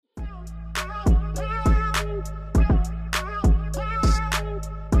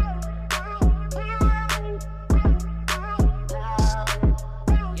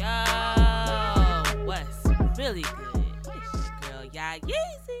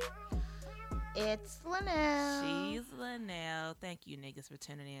It's Linnell. She's Linnell. Thank you, niggas, for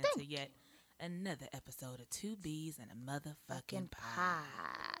tuning in to yet another episode of Two B's and a Motherfucking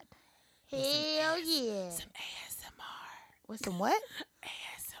Pod. Hell yeah. Some ASMR. With some what?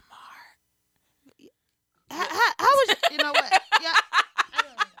 ASMR. How was you know what? Yeah. I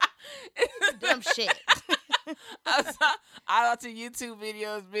don't know. Dumb shit. I thought your YouTube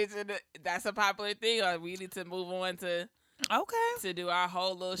videos, bitch, and that's a popular thing. Or we need to move on to do our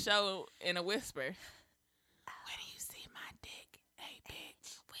whole little show in a whisper. Where do you see my dick? Hey,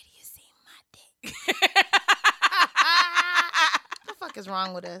 bitch. Where do you see my dick? What the fuck is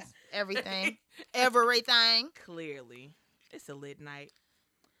wrong with us? Everything. Everything. Clearly. It's a lit night.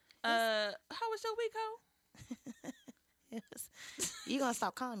 How was your week, ho? You gonna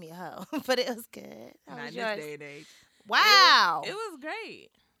stop calling me a hoe, but it was good. How Not was this yours? day and age. Wow. It was great.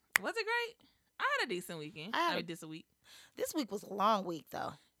 Was it great? I had a decent weekend. I had I a- mean, decent week. This week was a long week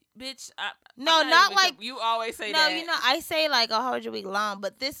though. Bitch, No, I'm not even like you always say no. that. You know, I say like, "Oh, how was your week long?"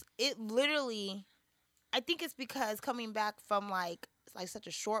 But it literally, I think it's because coming back from like such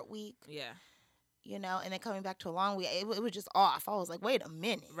a short week, Yeah. you know, and then coming back to a long week, it was just off. I was like, wait a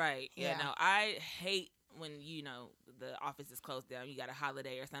minute. Right. Yeah. Yeah. No, I hate when the office is closed down. You got a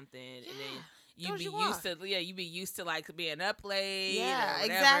holiday or something, and then you Throws be you used to you be used to like being up late, Yeah, or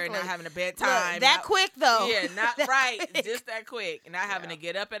whatever, exactly. not having a Look, bedtime. that quick though. Yeah, not That right. quick. Just that quick. And not having Yeah. to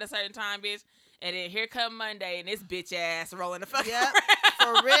get up at a certain time, bitch. And then here come Monday and this bitch ass rolling the fuck Yep,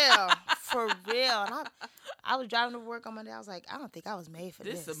 for real. And I was driving to work on Monday. I was like, I don't think I was made for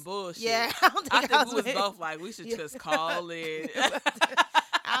this. This some bullshit. Yeah, I don't think I think was we was made- both like, we should Yeah. just call it.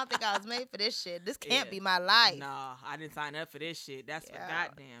 I don't think I was made for this shit. This can't Yeah. be my life. No, I didn't sign up for this shit. That's for Yeah.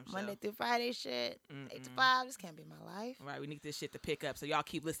 goddamn show. Monday through Friday shit. 8 to Mm-mm. 5. This can't be my life. Right, we need this shit to pick up, so y'all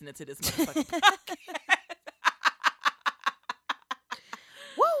keep listening to this motherfucking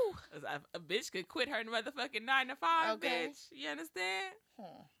Woo! a bitch could quit her motherfucking 9 to 5, Okay. bitch. You understand?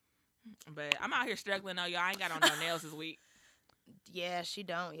 But I'm out here struggling though, y'all. I ain't got on no nails this week. Yeah, she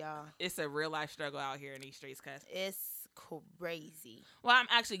don't, y'all. It's a real life struggle out here in these streets, cuz. It's crazy. Well, I'm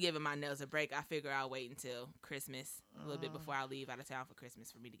actually giving my nails a break. I figure I'll wait until Christmas, a little bit before I leave out of town for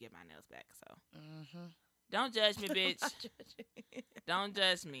Christmas for me to get my nails back. So don't judge me, bitch. Don't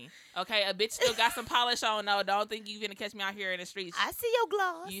judge me. Okay, a bitch still got some polish on though. Don't think you gonna catch me out here in the streets. I see your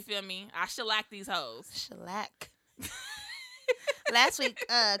gloss. You feel me? I shellac these hoes. Shellac. Last week,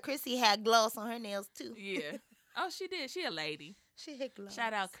 Chrissy had gloss on her nails too. Yeah. Oh, she did. She a lady. She had gloss.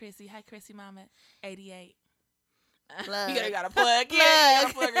 Shout out Chrissy. Hi, Chrissy Mama. 88. Plug. You gotta plug. Yeah, you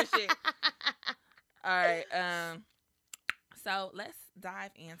gotta plug her shit. All right. So let's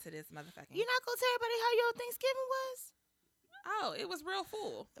dive into this motherfucking. You're not gonna tell everybody how your Thanksgiving was? Oh, it was real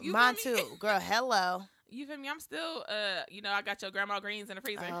full. You Mine feel me? too, girl. Hello. You feel me? I'm still, I got your grandma greens in the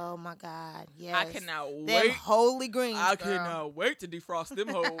freezer. Oh my God, yes. I cannot Them wait. holy greens. I girl. cannot wait to defrost them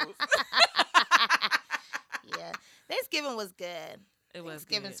hoes. Yeah, Thanksgiving was good. It was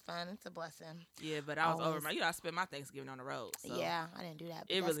Thanksgiving's good. fun. It's a blessing. Yeah, but I was over Always. my. I spent my Thanksgiving on the road. So Yeah, I didn't do that.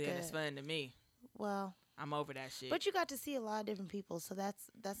 But it that's really ain't good. as fun to me. Well, I'm over that shit. but you got to see a lot of different people, so that's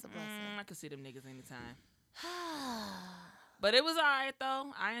a blessing. I could see them niggas anytime. But it was alright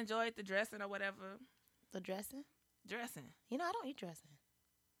though. I enjoyed the dressing or whatever. The dressing? Dressing. You know, I don't eat dressing.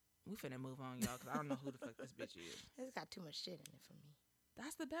 We finna move on, y'all, because I don't know who the fuck this bitch is. It's got too much shit in it for me.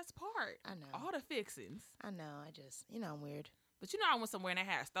 That's the best part. I know. All the fixings. I know. I just, I'm weird. But I went somewhere and they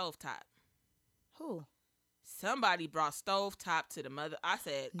had stovetop. Who? Somebody brought stovetop to the mother. I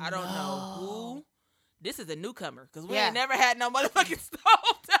said, I don't know who. This is a newcomer because we ain't never had no motherfucking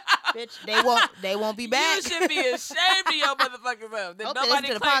stovetop. Bitch, they won't be back. You should be ashamed of your motherfucking self. That Hope they nobody listen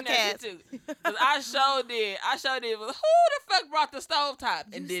to the claimed that shit podcast. too. Because I showed it. Who the fuck brought the stovetop?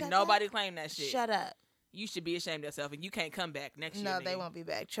 And You did said nobody claim that shit? Shut up. You should be ashamed of yourself, and you can't come back next year. No, nigga. they won't be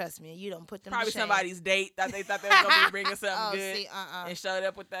back. Trust me. You don't put them Probably to shame. somebody's date that they thought they were gonna be bringing something Oh, good see, and showed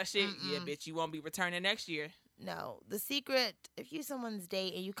up with that shit. Yeah, Mm-mm. bitch, you won't be returning next year. No, the secret, if you someone's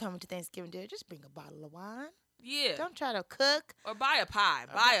date and you come to Thanksgiving dinner, just bring a bottle of wine. Yeah, Don't try to cook. or buy a pie.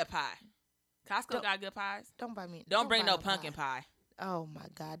 Buy a pie. Costco Don't- got good pies. Don't buy me. Don't bring buy no pumpkin pie. Oh my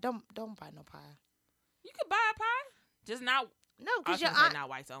God! Don't buy no pie. You could buy a pie, just not. No, I was because your gonna say aunt. not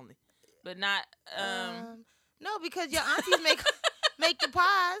whites only, but not. No, because your aunties make the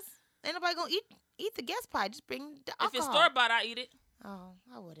pies. Ain't nobody gonna eat the guest pie. Just bring the alcohol. If it's store bought, I eat it. Oh,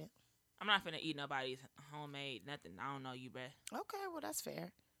 I wouldn't. I'm not finna eat nobody's homemade nothing. I don't know you, bruh. Okay, well that's fair.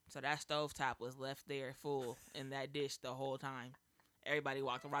 So that stovetop was left there full in that dish the whole time. Everybody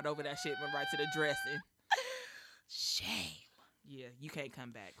walking right over that shit, went right to the dressing. Shame. Yeah, you can't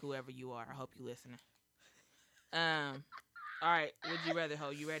come back. Whoever you are, I hope you listening. All right. Would you rather,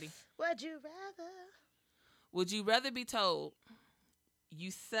 ho? You ready? Would you rather? Would you rather be told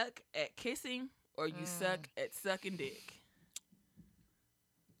you suck at kissing or you suck at sucking dick?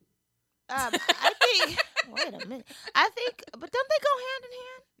 I think. Wait a minute. I think, but don't they go hand in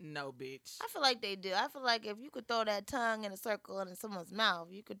hand? No, bitch. I feel like they do. I feel like if you could throw that tongue in a circle in someone's mouth,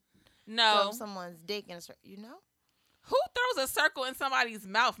 you could throw someone's dick in a circle. You know? Who throws a circle in somebody's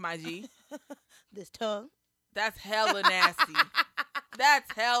mouth, my G? This tongue. That's hella nasty.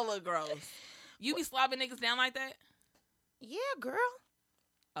 That's hella gross. You be slobbing niggas down like that? Yeah, girl.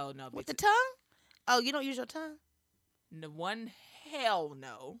 Oh, no, bitch. With the tongue? Oh, you don't use your tongue? No, one, hell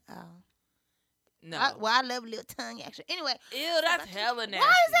no. Oh. No. I love a little tongue action. Anyway. Ew, that's hella nasty.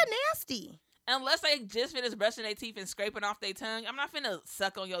 Why is that nasty? Unless they just finished brushing their teeth and scraping off their tongue. I'm not finna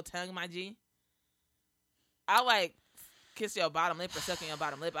suck on your tongue, my G. I like kiss your bottom lip or sucking your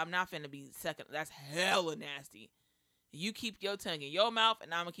bottom lip. I'm not finna be sucking. That's hella nasty. You keep your tongue in your mouth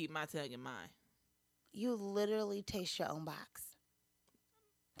and I'm gonna keep my tongue in mine. You literally taste your own box.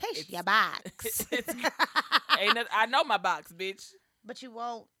 Taste your box. I know my box, bitch. But you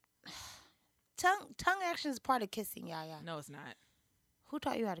won't. Tongue action is part of kissing, yeah. No, it's not. Who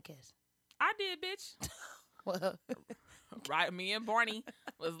taught you how to kiss? I did, bitch. Well, right, me and Barney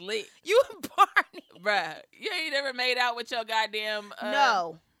was lit. You and Barney? Bruh, you ain't never made out with your goddamn...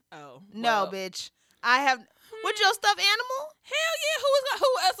 No. Oh. No, bitch. I have... With your stuffed animal? Hell yeah. Who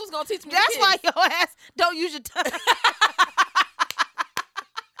else was going to teach me That's to why your ass don't use your tongue.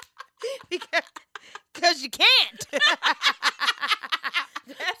 Because you can't.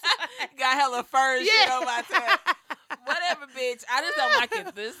 Got hella fur shit on my tongue. Whatever, bitch. I just don't like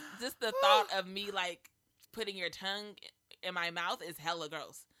it. Just the thought of me, like, putting your tongue in my mouth is hella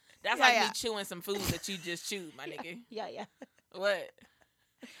gross. That's me chewing some food that you just chewed, my nigga. Yeah. What?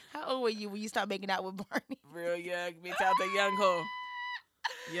 How old were you when you started making out with Barney? Real young, bitch. Out there, young hoe.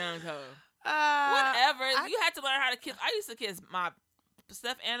 Young hoe. Whatever. You had to learn how to kiss. I used to kiss my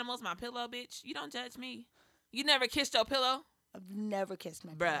stuffed animals, my pillow, bitch. You don't judge me. You never kissed your pillow? I've never kissed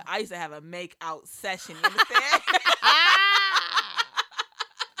my pillow. Bruh, I used to have a make-out session, you understand?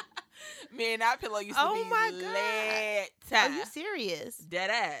 Me and that pillow used to be lit. Are you serious? Dead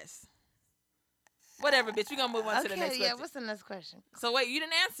ass. Whatever, bitch. We're going to move on to the next question. Yeah, what's the next question? So, wait, you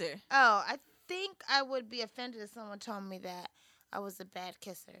didn't answer. Oh, I think I would be offended if someone told me that I was a bad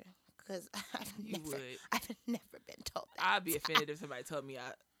kisser. Because I've never been told that. I'd be offended if somebody told me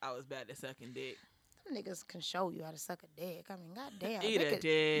I was bad at sucking dick. Some niggas can show you how to suck a dick. I mean, goddamn. Eat a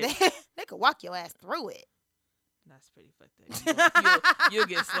dick. They could walk your ass through it. That's pretty fucked up. You'll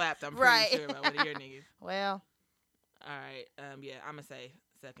get slapped, I'm pretty sure, by one of your niggas. Well. All right. Yeah, I'm going to say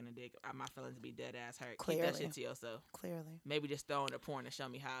sucking a dick. My feelings be dead ass hurt. Clearly. Keep that shit to yourself. Clearly. Maybe just throw in a porn and show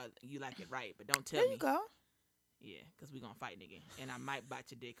me how you like it right, but don't tell me. There you go. Yeah, because we going to fight, nigga. And I might bite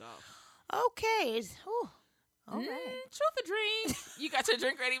your dick off. Okay. Ooh. All right. Truth or drink? You got your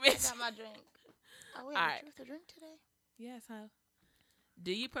drink ready, bitch? I got my drink. Oh, we have a truth or drink today? Yes, huh?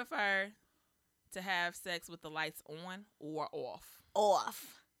 Do you prefer to have sex with the lights on or off?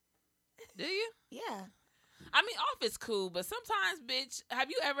 Off. Do you? Yeah. I mean, off is cool, but sometimes, bitch, have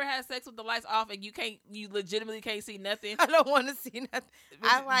you ever had sex with the lights off and you legitimately can't see nothing? I don't want to see nothing.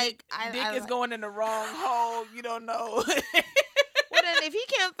 Dick is going in the wrong hole. You don't know. Well, then if he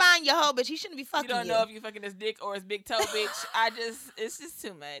can't find your hoe, bitch, he shouldn't be fucking you. You don't know if you fucking his dick or his big toe, bitch. It's just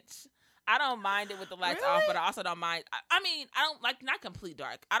too much. I don't mind it with the lights off, but I also don't mind. I mean, I don't like not complete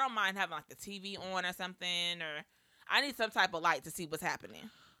dark. I don't mind having like the TV on or something, or I need some type of light to see what's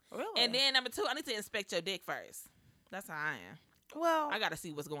happening. Really? And then number 2, I need to inspect your dick first. That's how I am. Well, I got to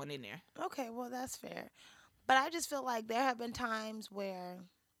see what's going in there. Okay, well that's fair, but I just feel like there have been times where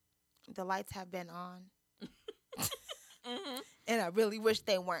the lights have been on. Mm-hmm. And I really wish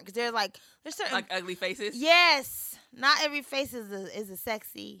they weren't, because there's certain like ugly faces. Yes, not every face is a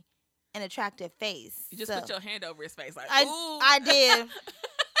sexy and attractive face. You just put your hand over his face, like ooh. I did.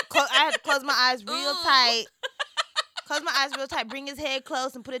 I had to close my eyes real tight. Close my eyes real tight. Bring his head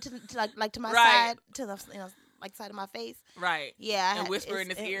close and put it to my side, to the side of my face. Right. Yeah. And whisper in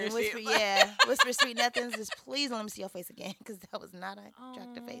his ear and whisper, shit. Yeah. Whisper sweet nothings. Just please don't let me see your face again, because that was not an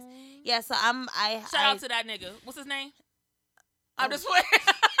attractive face. Yeah. So Shout out to that nigga. What's his name? I'm just playing.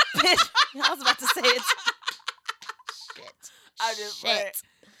 Bitch, I was about to say it. Shit. I'm just playing.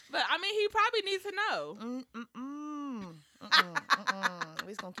 But I mean, he probably needs to know. We're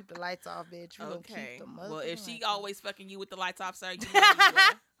just gonna keep the lights off, bitch. We're gonna keep the well, if she always fucking you with the lights off, sir, you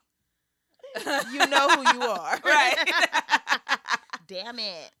know who you are. Right. Damn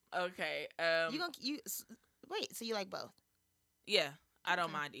it. Okay. Wait, so you like both? Yeah, I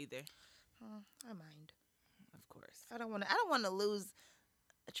don't mind either. I mind. Of course. I don't want to lose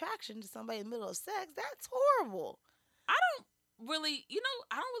attraction to somebody in the middle of sex. That's horrible. I don't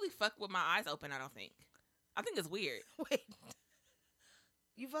really fuck with my eyes open. I don't think. I think it's weird. Wait.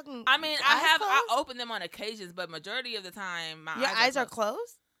 You fucking. I mean, I open them on occasions, but majority of the time, your eyes are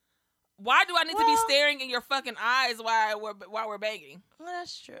closed. Why do I need to be staring in your fucking eyes while we're banging? Well,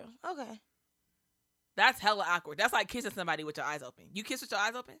 that's true. Okay. That's hella awkward. That's like kissing somebody with your eyes open. You kiss with your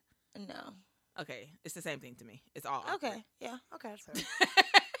eyes open? No. Okay, it's the same thing to me. It's all awkward. Okay. Yeah. Okay. Sorry.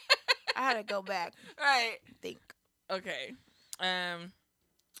 I had to go back. Right. Think. Okay.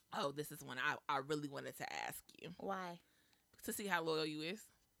 Oh, this is one I really wanted to ask you. Why? To see how loyal you is.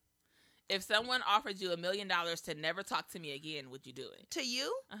 If someone offered you $1 million to never talk to me again, would you do it? To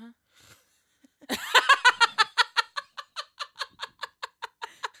you? Uh-huh.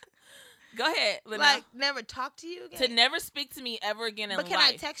 Go ahead. Lynell. Like, never talk to you again? To never speak to me ever again in life. But can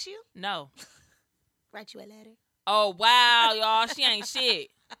I text you? No. Write you a letter? Oh, wow, y'all. She ain't shit.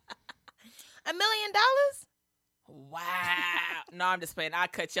 $1 million? Wow. No, I'm just playing. I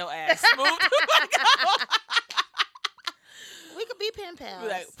cut your ass smooth. We could be pen pals. Be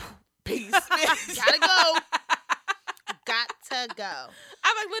like, peace. Gotta go. Got to go.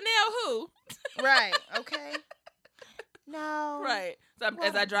 I'm like, Lynell, who? Right. Okay. No. Right. So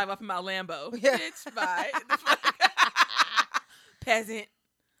as I drive off in my Lambo. Yeah. Bitch, bye. Peasant.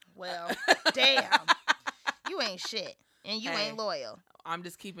 Well, damn. You ain't shit. And you ain't loyal. I'm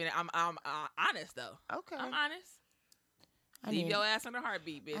just keeping it. I'm honest, though. Okay. I'm honest. Leave your ass on a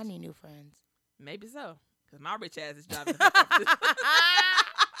heartbeat, bitch. I need new friends. Maybe so. Because my rich ass is driving.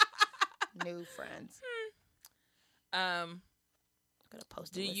 New friends. Gonna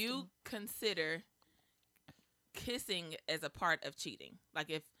post. Do you consider kissing as a part of cheating? Like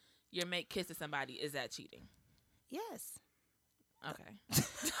if your mate kisses somebody, is that cheating? Yes. Okay.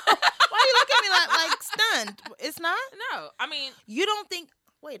 Why you look at me like stunned? It's not? No. I mean, you don't think.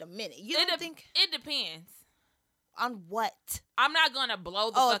 Wait a minute. You don't think it depends. On what? I'm not gonna blow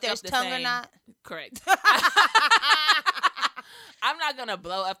the fuck up the same. Oh, if there's tongue or not? Correct. I'm not gonna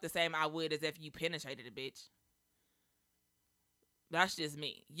blow up the same I would as if you penetrated a bitch. That's just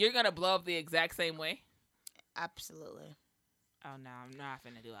me. You're gonna blow up the exact same way? Absolutely. Oh no, I'm not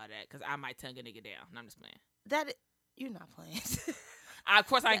finna do all that because I might tongue a nigga down. No, I'm just playing. You're not playing. Of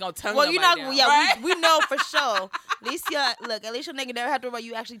course, I ain't gonna tongue. Well, you're not. Down, yeah, right? we know for sure. At least your nigga never have to worry about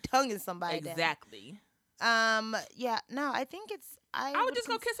you actually tonguing somebody. Exactly. Down. Yeah. No, I think it's. I would just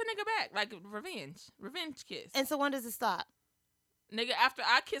go kiss a nigga back, like revenge kiss. And so when does it stop? Nigga, after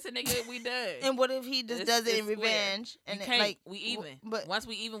I kiss a nigga, we done. And what if he just does it in revenge? And you can't. We even. But once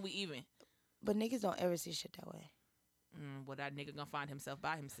we even, we even. But niggas don't ever see shit that way. Well, that nigga gonna find himself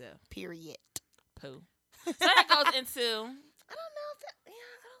by himself. Period. Pooh. So that goes into. I don't know if that.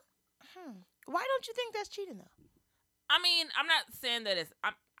 Yeah. Why don't you think that's cheating though? I mean, I'm not saying that it's.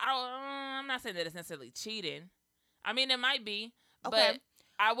 I'm not saying that it's necessarily cheating. I mean, it might be, but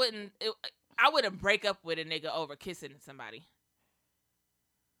I wouldn't. I wouldn't break up with a nigga over kissing somebody.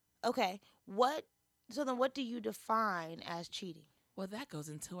 Okay. So then what do you define as cheating? Well, that goes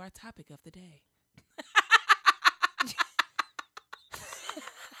into our topic of the day.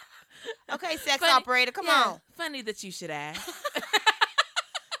 Okay, sex operator, come on. Funny that you should ask.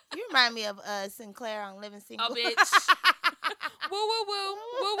 You remind me of Sinclair on Living Single. Oh, bitch. Woo, woo, woo.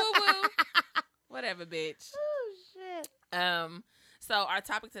 Woo, woo, woo. Whatever, bitch. Oh, shit. So our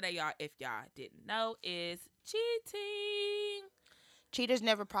topic today, y'all, if y'all didn't know, is cheating. Cheaters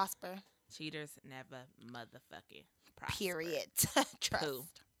never prosper. Cheaters never motherfucking prosper. Period. Trust. Pooh.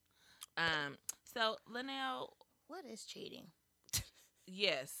 So, Lynell. What is cheating?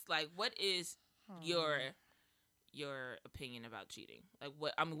 Yes. Like, what is your opinion about cheating? Like,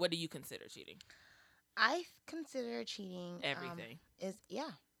 what do you consider cheating? I consider cheating everything.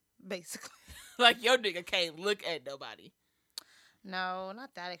 Basically. Like, your nigga can't look at nobody. No,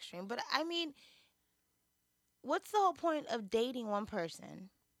 not that extreme. But, I mean, what's the whole point of dating one person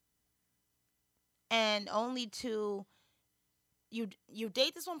and only to you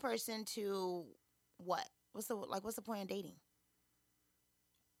date this one person to what? What's the point of dating?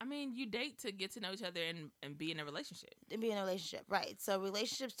 I mean, you date to get to know each other and be in a relationship. And be in a relationship, right. So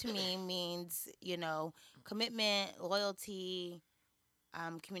relationships to me means, commitment, loyalty,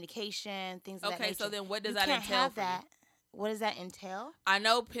 communication, things like that. Okay, so then what does that entail? Have that. What does that entail? I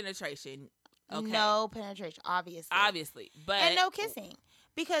know penetration. Okay. No penetration, obviously. Obviously. And no kissing.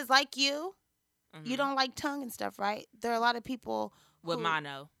 Because like you, you don't like tongue and stuff, right? There are a lot of people with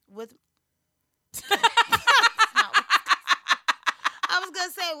mono. I was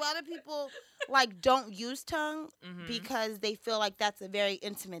gonna say a lot of people don't use tongue because they feel like that's a very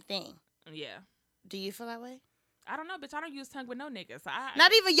intimate thing. Yeah. Do you feel that way? I don't know, bitch. I don't use tongue with no niggas. So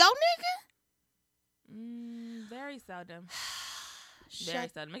Not even your nigga? Very seldom. Very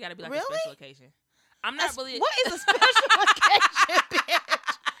seldom. It gotta be like really? a special occasion. I'm not really. What is a special occasion, bitch?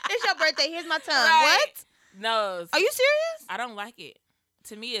 It's your birthday. Here's my tongue. Right. What? No. Are you serious? I don't like it.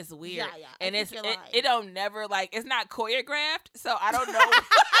 To me, it's weird. Yeah. And it don't never like, it's not choreographed, so I don't know.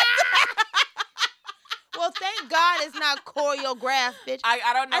 Well, thank God it's not choreographed, bitch.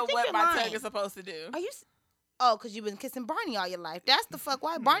 I don't know what my tongue is supposed to do. Are you? Oh, because you've been kissing Barney all your life. That's the fuck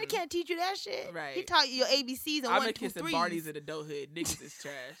why. Barney can't teach you that shit. Right. He taught you your ABCs and I've 1, been 2, 3s. kissing Barneys in adulthood. Niggas is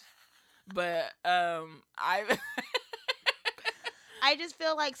trash. But I just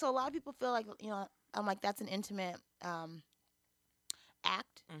feel like, so a lot of people feel like, you know, I'm like, that's an intimate act.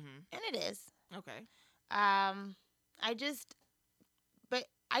 Mm-hmm. And it is. Okay. But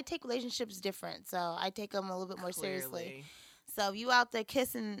I take relationships different, so I take them a little bit more seriously. So if you out there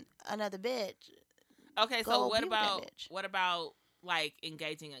kissing another bitch, okay. So what about like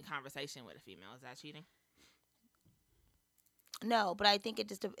engaging in conversation with a female? Is that cheating? No, but I think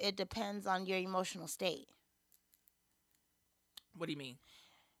it depends on your emotional state. What do you mean?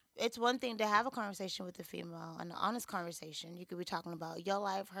 It's one thing to have a conversation with a female, an honest conversation. You could be talking about your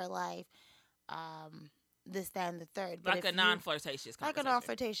life, her life, this, that, and the third. But like a non-flirtatious conversation. Like a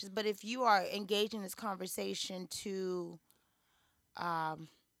non-flirtatious. But if you are engaging this conversation to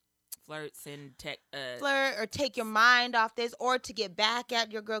flirts and flirt or take your mind off this, or to get back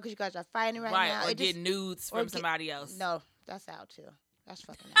at your girl because you guys are fighting right now. Or get nudes from somebody else. No, that's out too. That's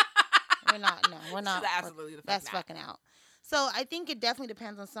fucking out. We're not. Absolutely the fuck That's not. fucking out. So I think it definitely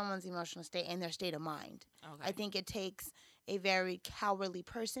depends on someone's emotional state and their state of mind. Okay. I think it takes a very cowardly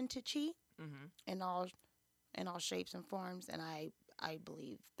person to cheat in all shapes and forms, and I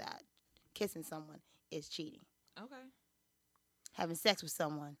believe that kissing someone is cheating. Okay. Having sex with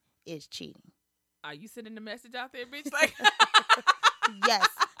someone is cheating. Are you sending the message out there, bitch? Like yes,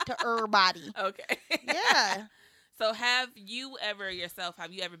 to everybody. Okay. Yeah. So have you ever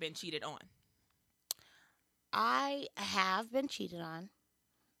been cheated on? I have been cheated on.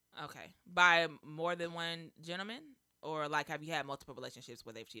 Okay. By more than one gentleman? Or like have you had multiple relationships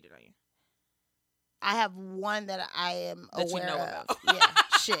where they've cheated on you? I have one that I am aware of. Yeah,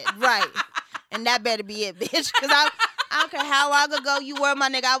 shit, right. And that better be it, bitch. Because I don't care how long ago you were, my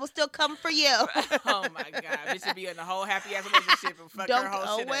nigga. I will still come for you. Oh, my God. Bitch should be in a whole happy-ass relationship and fuck her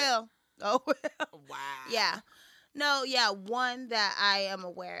whole shit up. Oh, well. Wow. Yeah. No, yeah, one that I am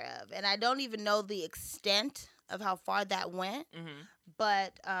aware of. And I don't even know the extent of how far that went. Mm-hmm.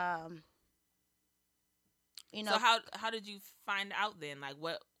 But, you know. So how did you find out then? Like,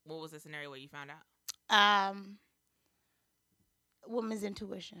 what was the scenario where you found out? Woman's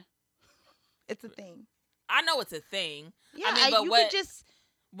intuition. It's a thing. I know it's a thing. Yeah, I mean, but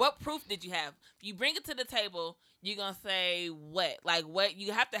what proof did you have? You bring it to the table, you're going to say what? Like, what?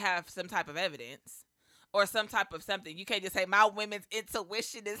 You have to have some type of evidence or some type of something. You can't just say, my women's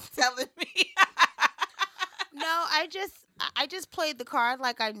intuition is telling me. No, I just played the card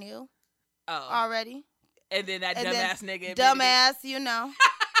like I knew already. And then that dumbass nigga. Dumbass, you know.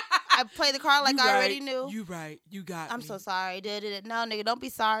 I played the card like I already knew. You right. You got me. I'm so sorry. No, nigga, don't be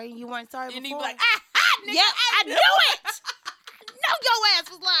sorry. You weren't sorry before. And you be like, nigga, yeah, I knew it. I know your ass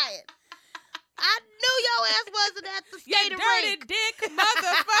was lying. I knew your ass wasn't at the skating rink. Dirty dick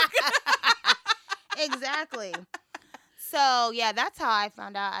motherfucker. Exactly. So, yeah, that's how I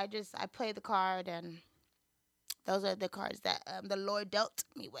found out. I played the card, and those are the cards that the Lord dealt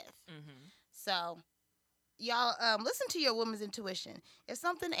me with. Mm-hmm. So, y'all, listen to your woman's intuition. If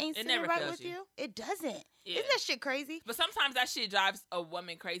something ain't sitting right with you, it doesn't. Yeah. Isn't that shit crazy? But sometimes that shit drives a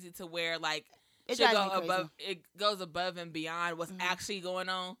woman crazy to where, like, it goes above and beyond what's actually going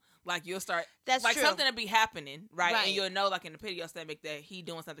on. Like, you'll start, that's like, true. something will be happening, right? And you'll know, like, in the pit of your stomach that he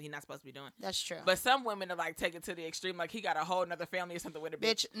doing something he's not supposed to be doing. That's true. But some women are, like, take it to the extreme, like, he got a whole nother family or something with a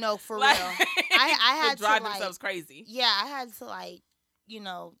bitch. No, for real. I had to drive themselves crazy. Yeah, I had to, like, you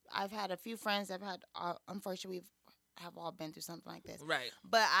know, I've had a few friends I've had, unfortunately, have all been through something like this. Right.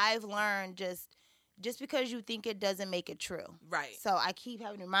 But I've learned just because you think it doesn't make it true. Right. So I keep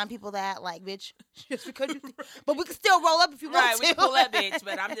having to remind people that, like, bitch, just because you think, but we can still roll up if you want to. Right, we can pull up, bitch,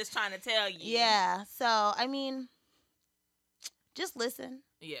 but I'm just trying to tell you. Yeah. So, I mean, just listen.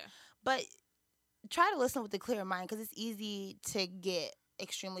 Yeah. But try to listen with a clear mind, because it's easy to get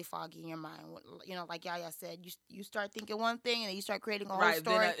extremely foggy in your mind. You know, like Yaya said, you start thinking one thing and then you start creating a whole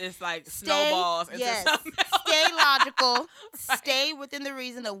story. Right, then it's like snowballs into something else. Stay logical. Right. Stay within the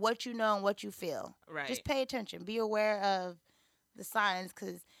reason of what you know and what you feel. Right. Just pay attention. Be aware of the signs,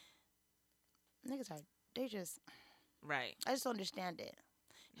 because niggas they just... Right. I just don't understand it.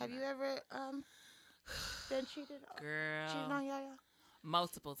 Have you ever been cheated on Yaya?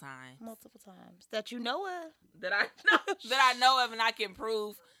 Multiple times. That you know of? That I know of, and I can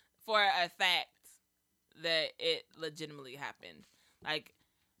prove for a fact that it legitimately happened. Like,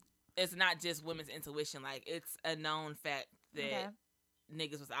 it's not just women's intuition. Like, it's a known fact that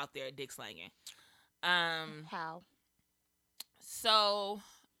niggas was out there dick slanging. How? So,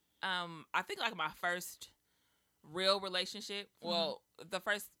 I think like my first real relationship. Well, the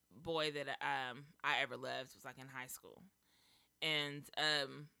first boy that I ever loved was like in high school, and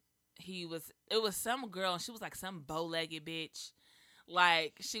it was some girl, and she was like some bow-legged bitch.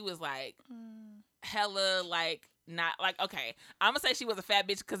 Like, she was like hella like not like, okay, I'm gonna say she was a fat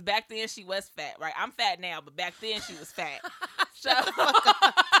bitch because back then she was fat, right? I'm fat now, but back then she was fat. So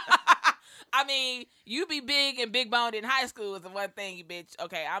I mean, you be big and big boned in high school is the one thing, you bitch.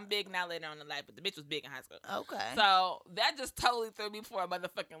 Okay, I'm big now later on in life, but the bitch was big in high school. Okay. So that just totally threw me for a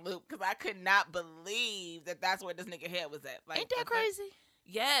motherfucking loop because I could not believe that that's where this nigga head was at. Like, ain't that crazy?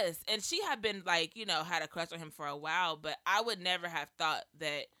 Yes, and she had been like, had a crush on him for a while, but I would never have thought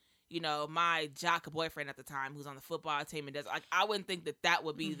that, my jock boyfriend at the time, who's on the football team and does, like, I wouldn't think that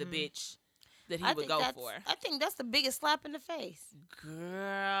would be the bitch that he would go for. I think that's the biggest slap in the face,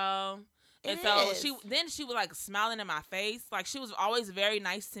 girl. And so she was like smiling in my face. Like, she was always very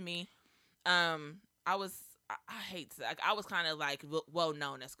nice to me. I hate to, like, I was kind of like well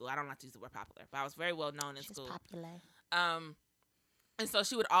known at school. I don't like to use the word popular, but I was very well known in school. Popular. And so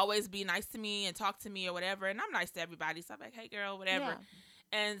she would always be nice to me and talk to me or whatever. And I'm nice to everybody. So I'm like, hey girl, whatever. Yeah.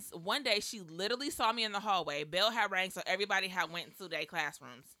 And one day she literally saw me in the hallway. Bell had rang, so everybody had went into their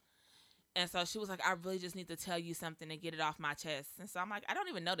classrooms. And so she was like, I really just need to tell you something and get it off my chest. And so I'm like, I don't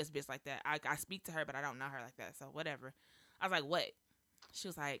even know this bitch like that. I speak to her, but I don't know her like that. So whatever. I was like, what? She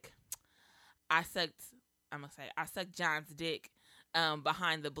was like, I sucked John's dick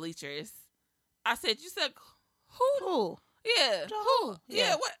behind the bleachers. I said, you suck who? Yeah. Who?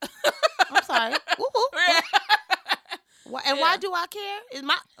 Yeah, what? I'm sorry. And why do I care? Is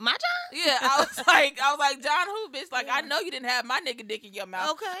my John? Yeah, I was like, John who, bitch? Like, I know you didn't have my nigga dick in your mouth.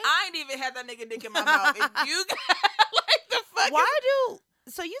 Okay. I ain't even had that nigga dick in my mouth. And you like the fuck.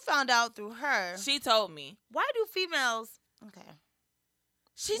 So you found out through her. She told me. Why do females? Okay.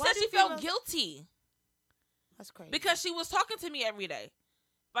 She said she felt guilty. That's crazy. Because she was talking to me every day.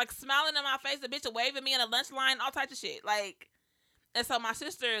 Like, smiling in my face, the bitch waving me in a lunch line, all types of shit. Like, and so my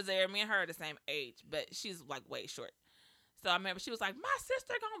sister is there. Me and her are the same age, but she's like way short. So I remember she was like, my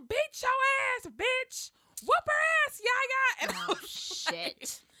sister gonna beat your ass, bitch. Whoop her ass, Yaya. And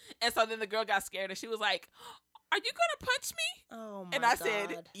shit. And so then the girl got scared and she was like, are you gonna punch me? Oh my God. And I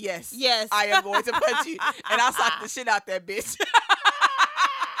said, yes. Yes. I am going to punch you. And I socked the shit out that bitch.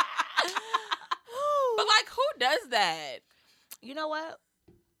 But like, who does that? You know what?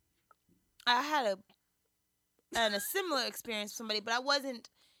 I had a similar experience with somebody, but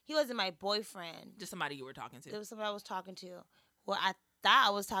he wasn't my boyfriend. Just somebody you were talking to. It was somebody I was talking to. Well, I thought I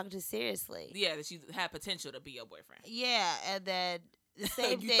was talking to seriously. Yeah, that you had potential to be your boyfriend. Yeah, and then the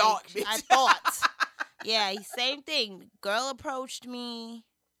same you thing. Thought, bitch. I thought. Yeah, same thing. Girl approached me.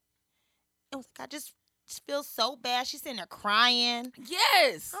 It was like, I just feel so bad. She's sitting there crying.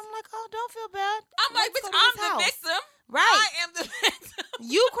 Yes. I'm like, oh, don't feel bad. I'm like, bitch, I'm the victim. Right. I am the victim.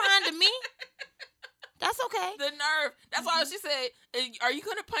 You crying to me? That's okay. The nerve. That's why she said, are you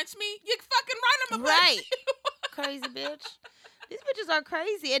going to punch me? You fucking right, I'm right. Crazy bitch. These bitches are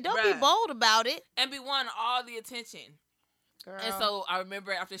crazy. And don't be bold about it. And be wanting all the attention. Girl. And so I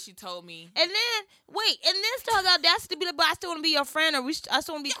remember after she told me. And then still have the audacity to be like, but I still want to be your friend or I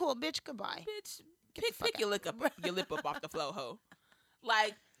still want to be cool. Bitch, goodbye. Bitch, pick your lip up off the floor, ho.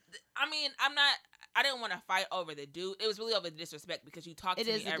 Like, I mean, I didn't want to fight over the dude. It was really over the disrespect because you talk to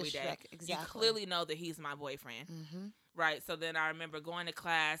me every day. Exactly. You clearly know that he's my boyfriend. Mm-hmm. Right? So then I remember going to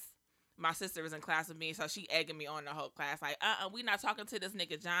class. My sister was in class with me, so she egging me on the whole class. Like, we not talking to this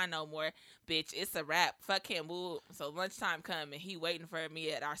nigga John no more. Bitch, it's a wrap. Fuck him, woo. So lunchtime come, and he waiting for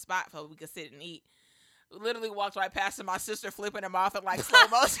me at our spot so we could sit and eat. Literally walked right past him, my sister flipping him off in like slow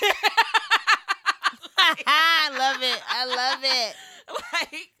motion. I love it.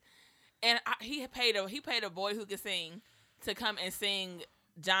 Like, and he paid a boy who could sing to come and sing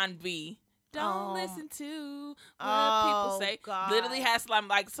John B. Don't listen to what people say. God. Literally has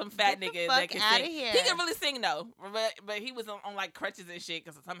some fat nigga that can sing. Here. He can really sing though, but he was on like crutches and shit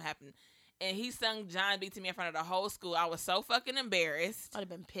because something happened. And he sung John B to me in front of the whole school. I was so fucking embarrassed. I'd have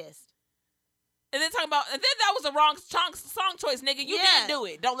been pissed. And then that was the wrong song choice, nigga. You didn't do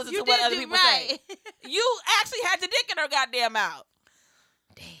it. Don't listen to what other people say. You actually had your dick in her goddamn mouth.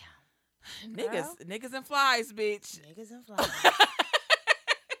 Damn. Niggas and flies, bitch. Niggas and flies.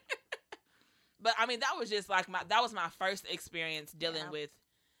 But I mean, that was just like my first experience dealing with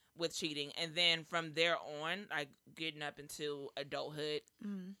cheating, and then from there on, like getting up into adulthood,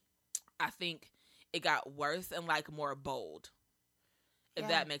 I think it got worse and like more bold. If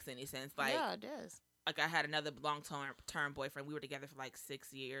that makes any sense, like yeah, it does. Like I had another long-term boyfriend. We were together for like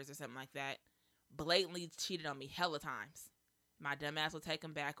 6 years or something like that. Blatantly cheated on me hella times. My dumb ass would take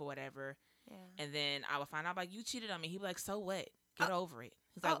him back or whatever. Yeah. And then I would find out, like, you cheated on me. He'd be like, so what? Get over it.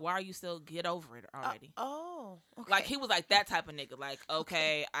 He's like, why are you still get over it already? Okay. Like, he was like that type of nigga. Like,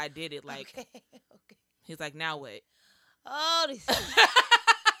 okay, I did it. Like, okay. He's like, now what? Oh,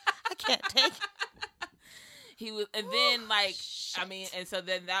 I can't take it. He was, and then like, shit. I mean, and so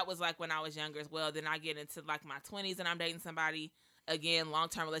then that was like when I was younger as well. Then I get into like my 20s and I'm dating somebody. Again,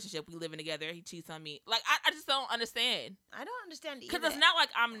 long-term relationship, we living together. He cheats on me. Like, I just don't understand. I don't understand either. Because it's not like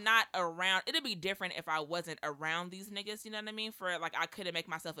I'm not around. It'd be different if I wasn't around these niggas, you know what I mean? For, like, I couldn't make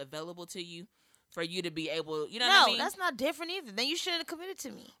myself available to you for you to be able, you know what I mean? No, that's not different either. Then you shouldn't have committed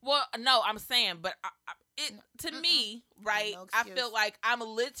to me. Well, no, I'm saying, but to me, right, no I feel like I'm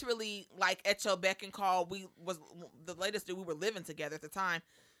literally, like, at your beck and call. The latest dude, we were living together at the time.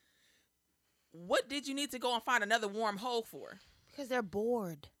 What did you need to go and find another warm hole for? Because they're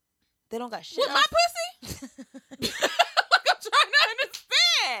bored. They don't got shit with my pussy? Like, I'm trying to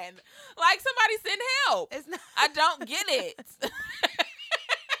understand. Like, somebody send help. It's not. I don't get it.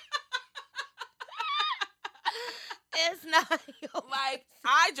 It's not. Like,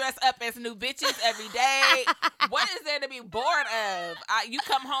 I dress up as new bitches every day. What is there to be bored of? You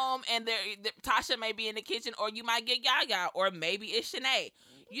come home and Tasha may be in the kitchen, or you might get Gaga, or maybe it's Shanae.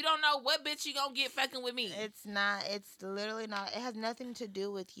 You don't know what bitch you gonna get fucking with me. It's not. It's literally not. It has nothing to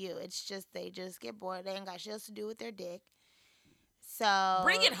do with you. It's just they just get bored. They ain't got shit else to do with their dick. So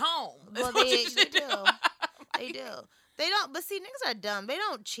bring it home. Well, they do. They do. They don't. But see, niggas are dumb. They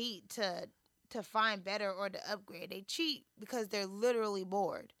don't cheat to find better or to upgrade. They cheat because they're literally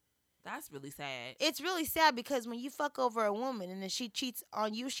bored. That's really sad. It's really sad because when you fuck over a woman and then she cheats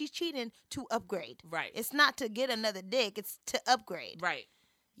on you, she's cheating to upgrade. Right. It's not to get another dick. It's to upgrade. Right.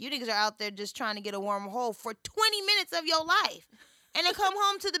 You niggas are out there just trying to get a warm hole for 20 minutes of your life. And then come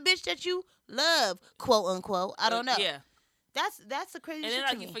home to the bitch that you love, quote unquote. I don't know. Yeah. That's the crazy shit. And then,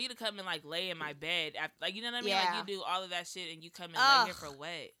 like, to me. for you to come and, like, lay in my bed, like, you know what I mean? Yeah. Like, you do all of that shit and you come and lay here for what?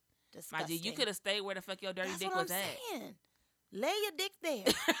 Disgusting. My G, you could have stayed where the fuck your dirty dick was at. Saying. Lay your dick there.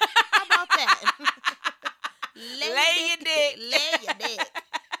 How about that? lay your dick. Lay your dick.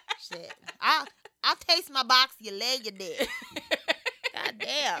 Shit. I'll taste my box. You lay your dick. God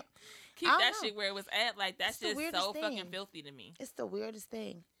damn. Keep that shit where it was at. Like, that's just so fucking filthy to me. It's the weirdest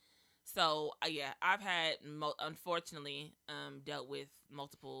thing. So, yeah, I've had, unfortunately, dealt with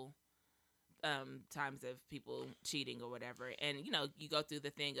multiple times of people cheating or whatever. And, you know, you go through the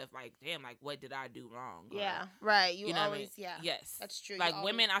thing of, like, damn, like, what did I do wrong? Yeah, right. You know always, what I mean? Yes. That's true. Like,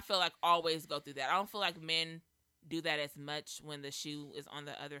 women, I feel like, always go through that. I don't feel like men do that as much when the shoe is on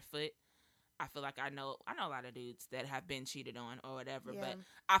the other foot. I feel like I know a lot of dudes that have been cheated on or whatever, but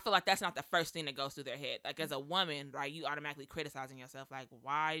I feel like that's not the first thing that goes through their head. Like, as a woman, right, you automatically criticizing yourself, like,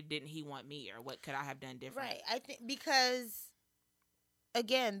 why didn't he want me, or what could I have done different? Right. I think because,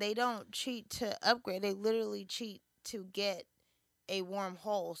 again, they don't cheat to upgrade. They literally cheat to get a warm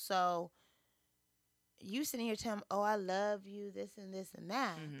hole. So you sitting here telling them, oh, I love you, this and this and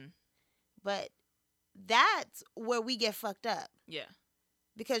that. Mm-hmm. But that's where we get fucked up. Yeah.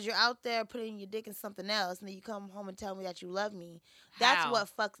 Because you're out there putting your dick in something else, and then you come home and tell me that you love me. That's what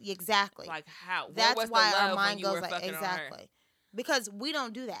fucks exactly. Like how? That's why our mind goes like exactly. Because we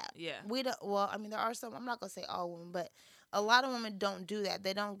don't do that. Yeah. We don't. Well, I mean, there are some. I'm not gonna say all women, but a lot of women don't do that.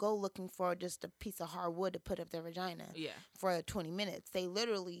 They don't go looking for just a piece of hard wood to put up their vagina. Yeah. For 20 minutes, they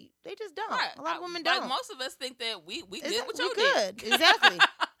just don't. Right. A lot of women don't. Like, most of us think that we good with your dick. Exactly.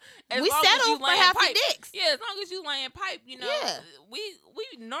 We settle for half the dicks. Yeah, as long as you laying pipe, you know. Yeah. We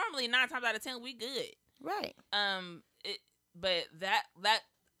normally 9 times out of 10 we good. Right. But that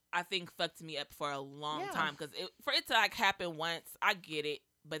I think fucked me up for a long time, because for it to like happen once, I get it,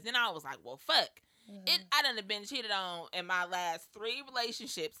 but then I was like, well, fuck. I done been cheated on in my last 3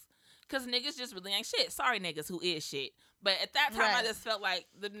 relationships, because niggas just really ain't shit. Sorry, niggas who is shit. But at that time, I just felt like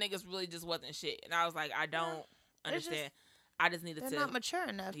the niggas really just wasn't shit, and I was like, I don't understand. I just needed They're not mature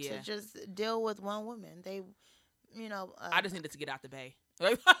enough to just deal with one woman. They, you know. I just needed to get out the bay.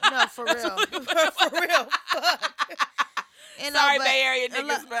 No, for real. For real. Fuck. Sorry, Bay Area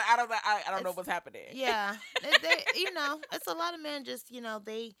niggas, but I don't know what's happening. Yeah. You know, it's a lot of men just, you know,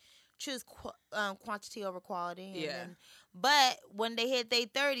 they choose quantity over quality. But when they hit their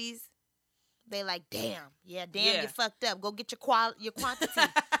 30s, they like, damn, you fucked up. Go get your quantity.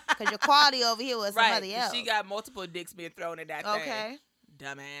 Because your quality over here was somebody else. She got multiple dicks being thrown in that thing. Okay.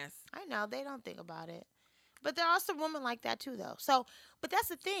 Dumbass. I know. They don't think about it. But there are some women like that too, though. So, but that's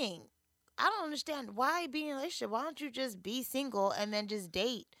the thing. I don't understand why be in a relationship. Why don't you just be single and then just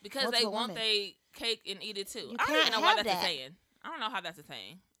date? Because they want their cake and eat it too. You I don't even know why that's that. a saying. I don't know how that's a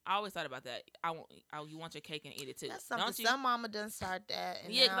saying. I always thought about that. You want your cake and eat it too. That's something. Don't you? Some mama done start that.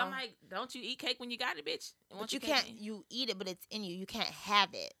 Yeah, because I'm like, don't you eat cake when you got it, bitch? But you can't. You eat it, but it's in you. You can't have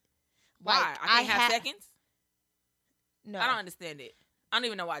it. Why? Like, I can't have seconds? No. I don't understand it. I don't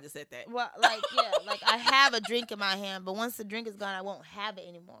even know why I just said that. Well, like, yeah, like I have a drink in my hand, but once the drink is gone, I won't have it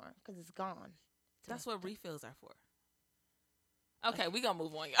anymore because it's gone. That's what refills are for. Okay, we gonna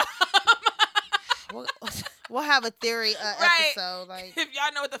move on, y'all. We'll have a theory episode. Like, if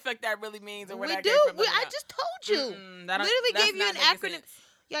y'all know what the fuck that really means, or what I just told you. Literally gave you an acronym. Sense.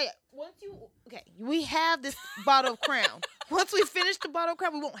 Yeah. Once we have this bottle of Crown. Once we finish the bottle of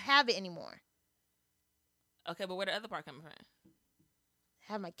Crown, we won't have it anymore. Okay, but where the other part coming from?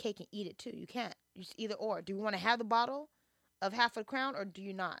 Have my cake and eat it too. You can't. You just either or. Do you want to have the bottle of half of the Crown, or do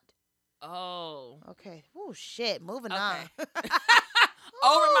you not? Oh. Okay. Oh shit. Moving on.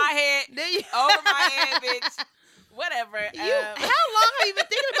 Over my head. Over my head, bitch. Whatever. How long have you been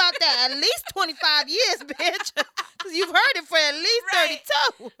thinking about that? At least 25 years, bitch. Because you've heard it for at least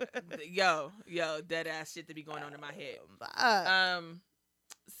 32. Yo, dead ass shit to be going on in my head.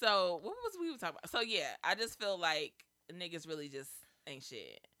 So what was we talking about? So yeah, I just feel like niggas really just ain't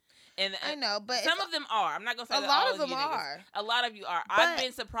shit. And I know, but some of them are. I'm not gonna say a lot of them are. A lot of you are. But I've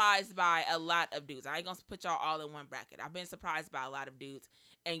been surprised by a lot of dudes. I ain't gonna put y'all all in one bracket. I've been surprised by a lot of dudes,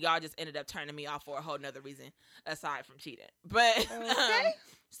 and y'all just ended up turning me off for a whole nother reason aside from cheating. But okay.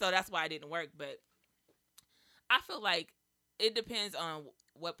 So that's why it didn't work. But I feel like it depends on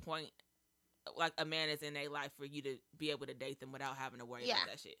what point, like, a man is in their life for you to be able to date them without having to worry about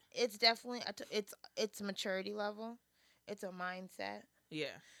that shit. It's definitely it's a maturity level. It's a mindset. Yeah.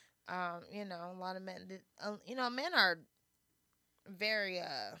 A lot of men, men are very,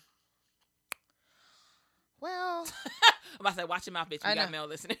 well. I'm about to say, watch your mouth, bitch. We got male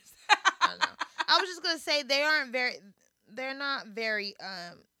listeners. I know. I was just going to say they're not very,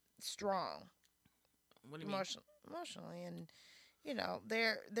 strong. What do you mean? Emotionally, and,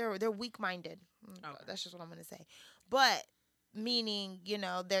 they're weak-minded. Okay. That's just what I'm going to say. But, meaning,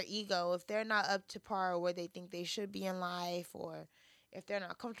 their ego, if they're not up to par where they think they should be in life, or if they're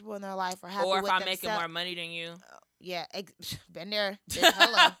not comfortable in their life or happy with themselves. Or if I'm making more money than you. Yeah. Been there.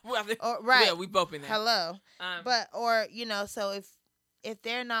 Hello. Right. Yeah, we both been there. Hello. So if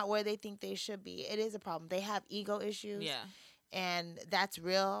they're not where they think they should be, it is a problem. They have ego issues. Yeah. And that's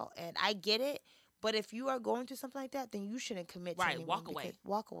real. And I get it. But if you are going through something like that, then you shouldn't commit to anyone. Walk away.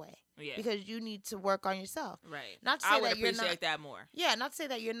 Walk away. Yeah. Because you need to work on yourself. Right. Not to say I would appreciate that more. Yeah, not to say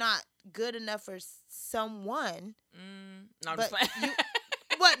that you're not good enough for someone. No, I'm just playing.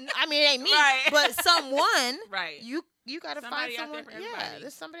 It ain't me. Right. But someone. Right. You gotta somebody find someone. Yeah,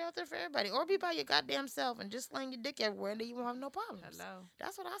 there's somebody out there for everybody. Or be by your goddamn self and just sling your dick everywhere, and then you won't have no problems. Hello.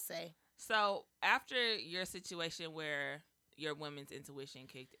 That's what I say. So after your situation where your women's intuition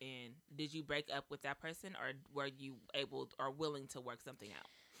kicked in, did you break up with that person, or were you able or willing to work something out?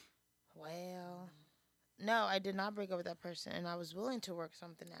 Well, no, I did not break up with that person, and I was willing to work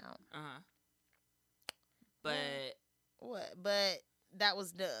something out. But what? But that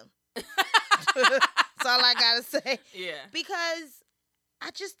was dumb. That's all I gotta say. Yeah. Because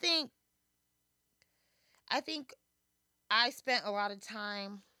I just think I spent a lot of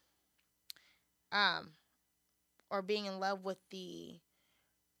time or being in love with the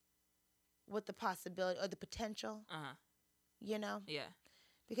possibility or the potential. Yeah.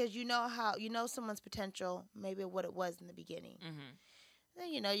 Because someone's potential, maybe what it was in the beginning. Then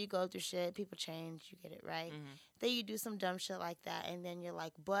you go through shit, people change, you get it right. Then you do some dumb shit like that, and then you're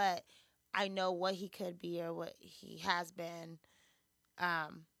like, but I know what he could be or what he has been.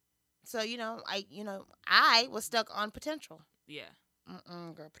 So I was stuck on potential. Yeah.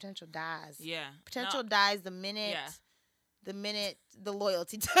 Girl, potential dies. Yeah. Potential dies the minute. Yeah. The minute the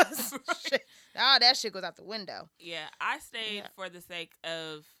loyalty does. All that shit goes out the window. Yeah, I stayed for the sake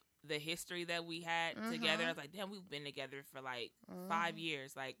of the history that we had together. I was like, damn, we've been together for like 5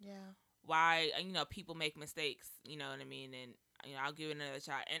 years. Like, why? People make mistakes. You know what I mean? And I'll give it another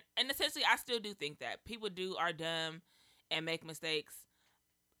shot. And essentially, I still do think that people are dumb and make mistakes.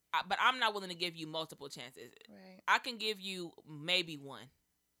 But I'm not willing to give you multiple chances. Right. I can give you maybe one.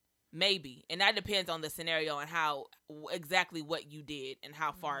 Maybe. And that depends on the scenario and how exactly what you did and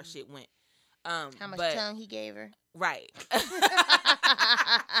how far shit went. How much tongue he gave her. Right.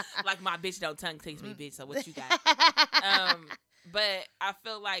 Like, my bitch don't tongue taste me, bitch. So what you got? But I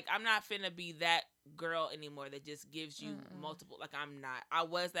feel like I'm not finna be that girl anymore that just gives you multiple. Like, I'm not. I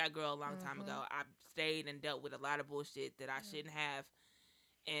was that girl a long time ago. I stayed and dealt with a lot of bullshit that I shouldn't have,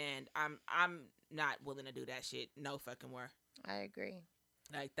 and I'm not willing to do that shit. No fucking more. I agree.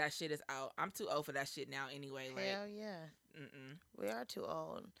 Like, that shit is out. I'm too old for that shit now anyway. Hell yeah. We are too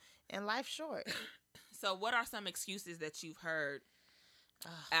old, and life's short. So, what are some excuses that you've heard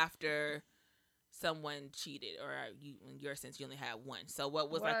after someone cheated, or you, in your sense, you only had one? So, what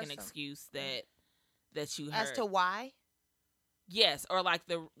was like an excuse that you heard as to why? Yes, or like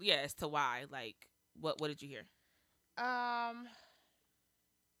as to why. Like, what did you hear? I've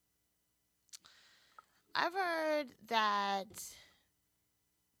heard that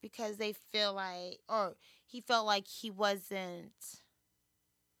because they feel like, or he felt like he wasn't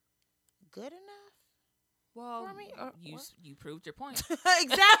good enough for me. Or you proved your point.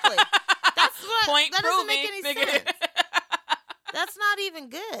 Exactly. That's what. Point that proving, doesn't make any sense. That's not even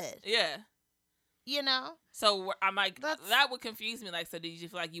good. Yeah. You know. So I'm like, that would confuse me. Like, so did you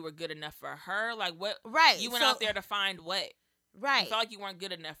feel like you were good enough for her? Like, what? Right. You went out there to find what? Right. You felt like you weren't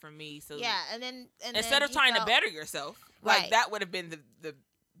good enough for me. So yeah, and then instead of trying to better yourself, like that would have been the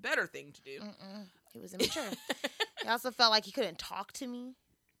better thing to do. He was immature. He also felt like he couldn't talk to me.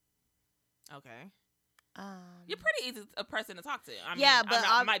 Okay. You're pretty easy a person to talk to. I mean, yeah, but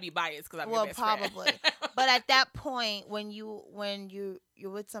I might be biased because I'm your best probably. friend. But at that point, when you're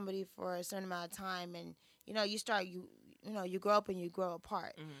with somebody for a certain amount of time, and you grow up and you grow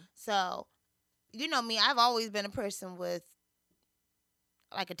apart. So, you know me, I've always been a person with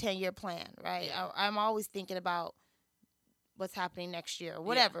like a 10-year plan, right? Yeah. I'm always thinking about what's happening next year or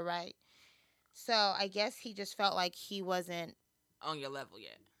whatever, right? So I guess he just felt like he wasn't on your level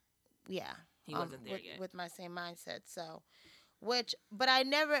yet. Yeah. He wasn't there yet. With my same mindset. So, but I've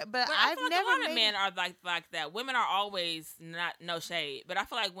never a lot of men are like that. Women are always no shade, but I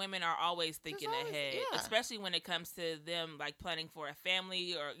feel like women are always thinking ahead, especially when it comes to them like planning for a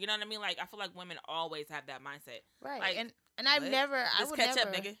family, or you know what I mean. Like, I feel like women always have that mindset, right? Like, and I've never, just catch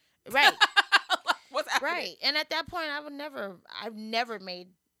up, nigga. Right. What's happening? Right. And at that point, I've never made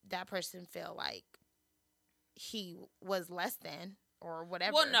that person feel like he was less than. Or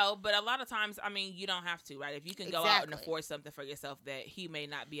whatever. Well, no, but a lot of times, I mean, you don't have to, right? If you can go out and afford something for yourself that he may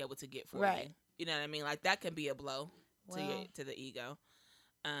not be able to get for you, you know what I mean? Like, that can be a blow to the ego.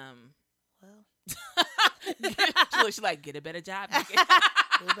 She's like, get a better job. Do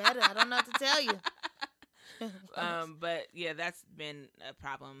better. I don't know what to tell you. But yeah, that's been a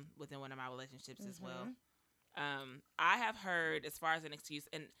problem within one of my relationships as well. I have heard, as far as an excuse,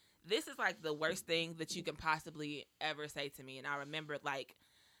 and this is like the worst thing that you can possibly ever say to me. And I remember, like,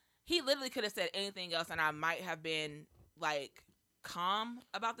 he literally could have said anything else and I might have been like calm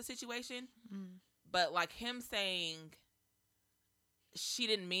about the situation. But like him saying she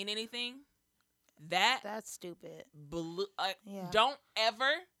didn't mean anything, that's stupid. Don't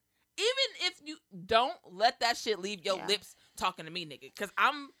ever, even if you don't let that shit leave your lips talking to me, nigga. Because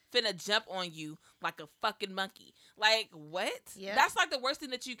I'm finna jump on you like a fucking monkey. Like, what? Yeah. That's like the worst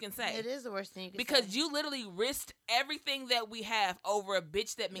thing that you can say. It is the worst thing you can say. Because you literally risked everything that we have over a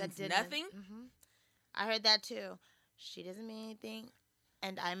bitch that means nothing. I heard that too. She doesn't mean anything,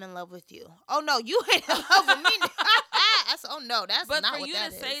 and I'm in love with you. Oh, no, you ain't in love with me. That's not what that is. But for you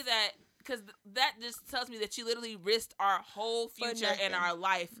to say that, because that just tells me that you literally risked our whole future and our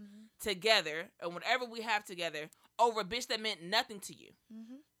life together, and whatever we have together, over a bitch that meant nothing to you.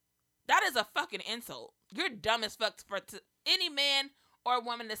 That is a fucking insult. You're dumb as fuck. For any man or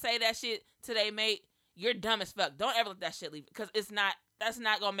woman to say that shit to their mate, you're dumb as fuck. Don't ever let that shit leave, because that's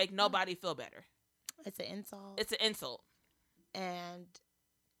not gonna make nobody feel better. It's an insult. It's an insult. And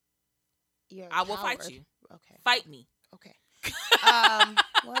I will fight you. Okay. Fight me. Okay.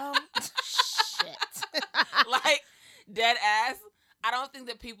 Well, shit. Like, dead ass. I don't think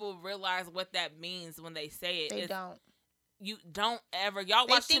that people realize what that means when they say it. They don't. You don't ever. Y'all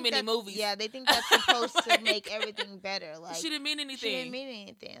watch too many movies. Yeah, they think that's supposed to make everything better. Like, she didn't mean anything.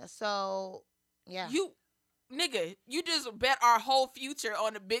 So, yeah. Nigga, you just bet our whole future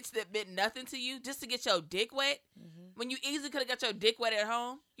on a bitch that meant nothing to you just to get your dick wet? When you easily could have got your dick wet at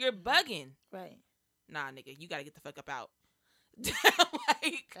home? You're bugging. Right. Nah, nigga, you gotta get the fuck up out.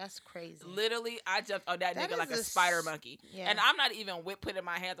 Like, that's crazy. Literally, I jumped on that nigga like a spider monkey. Yeah. And I'm not even putting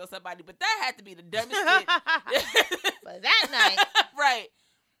my hands on somebody, but that had to be the dumbest shit. But that night. Right.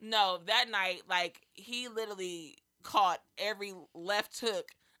 No, that night, like, he literally caught every left hook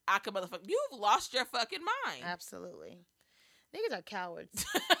I could motherfucker. You've lost your fucking mind. Absolutely. Niggas are cowards.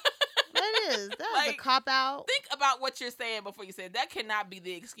 That is like, a cop-out. Think about what you're saying before you say it. That cannot be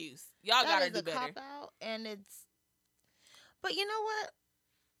the excuse. Y'all gotta do better. That is a cop-out, and it's... But you know what?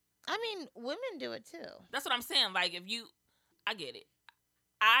 I mean, women do it too. That's what I'm saying. Like, if you, I get it.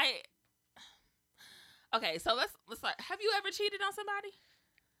 Okay, so let's like, have you ever cheated on somebody?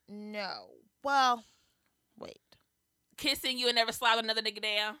 No. Well, wait. Kissing you and never slide another nigga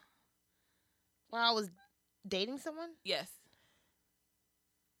down? While I was dating someone? Yes.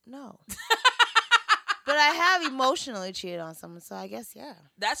 No. But I have emotionally cheated on someone, so I guess, yeah.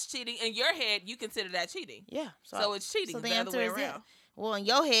 That's cheating. In your head, you consider that cheating. Yeah. So it's cheating. So the answer is around. It. Well, in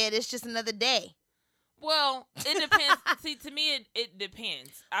your head, it's just another day. Well, it depends. See, to me, it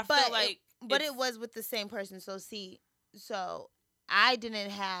depends. I feel like... But it was with the same person. So, I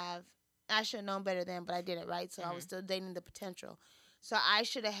didn't have... I should have known better then, but I didn't, right? So I was still dating the potential. So I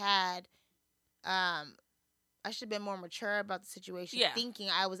should have had... I should have been more mature about the situation, thinking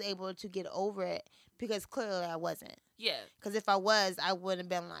I was able to get over it, because clearly I wasn't. Yeah. Because if I was, I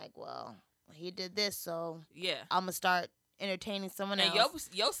wouldn't have been like, well, he did this, so I'm going to start entertaining someone else.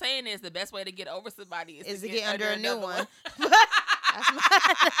 And your saying is the best way to get over somebody is to get under a new one.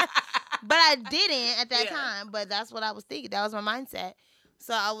 But I didn't at that time, but that's what I was thinking. That was my mindset.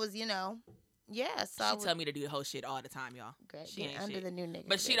 So I was, So she tell me to do the whole shit all the time, y'all. Great. She ain't under shit. The new nigga.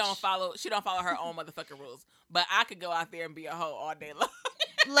 But she don't follow her own motherfucking rules. But I could go out there and be a hoe all day long.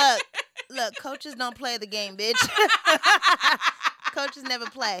 Look, coaches don't play the game, bitch. Coaches never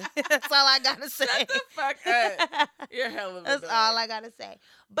play. That's all I gotta say. Shut the fuck up. You're hell of a That's all I gotta say.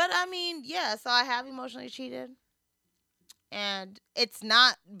 But I mean, so I have emotionally cheated. And it's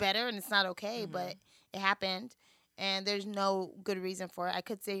not better and it's not okay, but it happened. And there's no good reason for it. I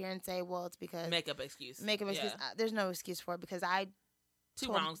could sit here and say, well, it's because... Make up excuse. There's no excuse for it, because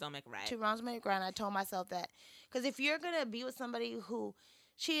Two wrongs don't make a right. Two wrongs don't make a right. And I told myself that. Because if you're going to be with somebody who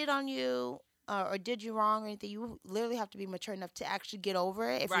cheated on you or did you wrong or anything, you literally have to be mature enough to actually get over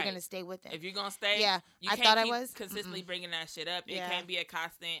it if you're going to stay with them. If you're going to stay, you can't keep consistently bringing that shit up. It can't be a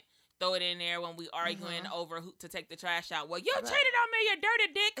constant... Throw it in there when we arguing over who to take the trash out. Well, you cheated on me, you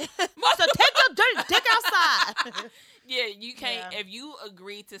dirty dick. So take your dirty dick outside. Yeah, you can't. If you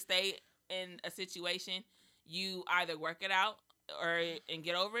agree to stay in a situation, you either work it out and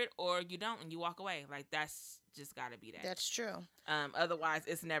get over it, or you don't and you walk away. Like, that's just got to be that. That's true. Otherwise,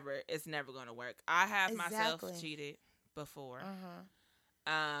 it's never going to work. I have myself cheated before.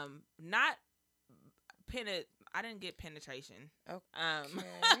 Not I didn't get penetration. Okay.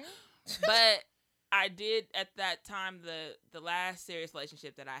 But I did at that time, the last serious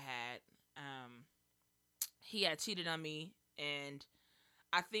relationship that I had, he had cheated on me, and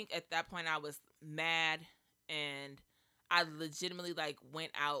I think at that point I was mad, and I legitimately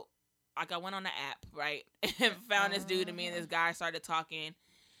went out, I went on the app, right, and found this dude, and me and this guy started talking,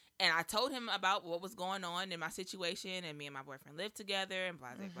 and I told him about what was going on in my situation, and me and my boyfriend lived together, and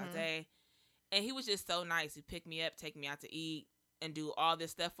blase. And he was just so nice. He picked me up, take me out to eat, and do all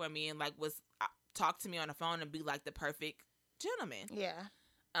this stuff for me, and was talk to me on the phone and be the perfect gentleman. Yeah.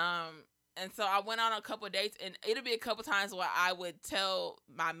 And so I went on a couple of dates, and it'll be a couple times where I would tell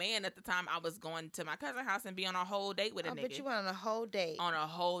my man at the time I was going to my cousin's house and be on a whole date with a nigga. But you went on a whole date. On a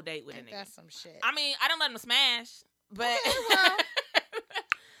whole date with a nigga. That's some shit. I mean, I don't let him smash, but. Okay, well.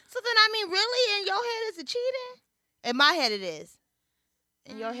 So then, really, in your head, is it cheating? In my head, it is.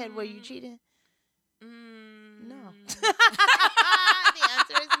 In your head, were you cheating? No. The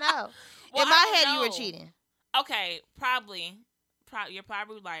answer is no. Well, in my head, you were cheating. Okay, probably. You're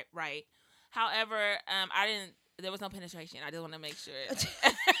probably right. However, there was no penetration. I just want to make sure. I just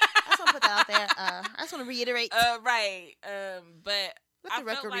want to put that out there. I just want to reiterate. Right. But let the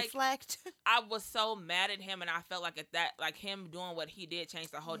record reflect. I was so mad at him, and I felt him doing what he did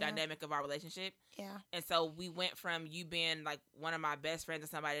changed the whole dynamic of our relationship. Yeah. And so we went from you being one of my best friends and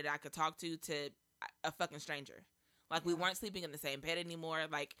somebody that I could talk to a fucking stranger. We weren't sleeping in the same bed anymore.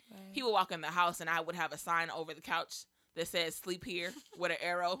 He would walk in the house, and I would have a sign over the couch that says "sleep here" with an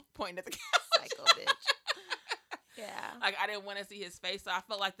arrow pointing at the couch. Psycho bitch. Yeah. I didn't want to see his face, so I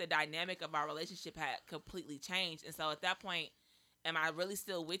felt like the dynamic of our relationship had completely changed. And so at that point, am I really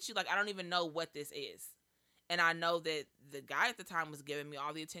still with you? I don't even know what this is. And I know that the guy at the time was giving me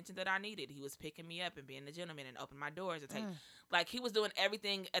all the attention that I needed. He was picking me up and being a gentleman and opening my doors and take he was doing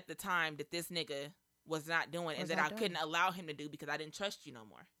everything at the time that this nigga was not doing and that I couldn't allow him to do because I didn't trust you no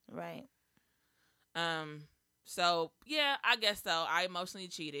more. Right. So yeah, I guess so. I emotionally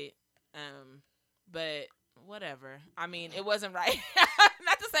cheated. But whatever. I mean, it wasn't right.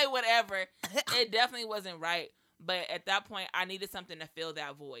 Not to say whatever. It definitely wasn't right. But at that point, I needed something to fill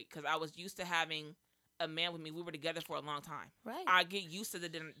that void because I was used to having a man with me. We were together for a long time. Right. I get used to the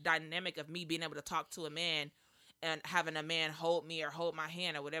dynamic of me being able to talk to a man and having a man hold me or hold my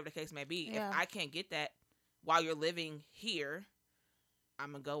hand or whatever the case may be. Yeah. If I can't get that, while you're living here,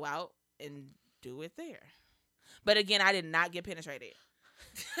 I'm going to go out and do it there. But again, I did not get penetrated.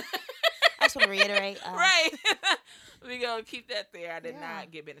 I just want to reiterate. Right. We going to keep that there. I did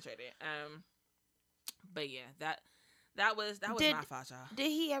not get penetrated. But yeah, that was my fault, y'all. Did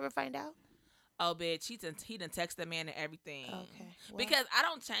he ever find out? Oh, bitch, he done text the man and everything. Okay. Well, because I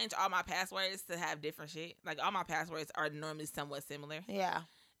don't change all my passwords to have different shit. Like, all my passwords are normally somewhat similar. Yeah.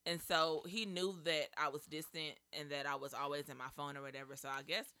 And so he knew that I was distant and that I was always in my phone or whatever. So I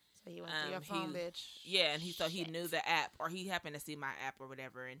guess. So he went through your phone, bitch. Yeah, and he knew the app, or he happened to see my app or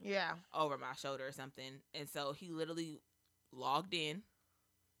whatever, and over my shoulder or something. And so he literally logged in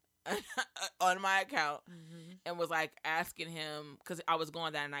on my account and was like asking him, because I was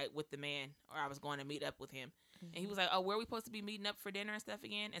going that night with the man, or I was going to meet up with him. And he was like, oh, where are we supposed to be meeting up for dinner and stuff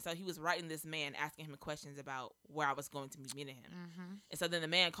again? And so he was writing this man, asking him questions about where I was going to be meeting him. And so then the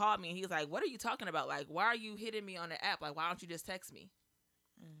man called me and he was like, what are you talking about? Like, why are you hitting me on the app? Like, why don't you just text me?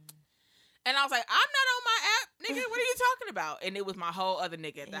 And I was like, I'm not on my app, nigga. What are you talking about? And it was my whole other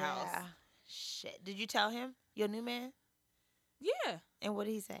nigga at the house. Shit. Did you tell him? Your new man? Yeah. And what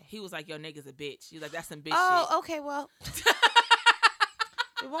did he say? He was like, yo, nigga's a bitch. He was like, that's some bitch shit. Oh, okay, well.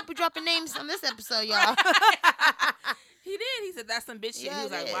 We won't be dropping names on this episode, y'all. He did. He said, that's some bitch shit. He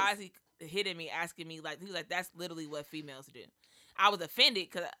was like, why is he hitting me, asking me? Like, he was like, that's literally what females do. I was offended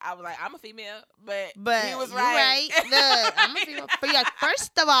because I was like, I'm a female, but he was right. Look, I'm a female. But yeah,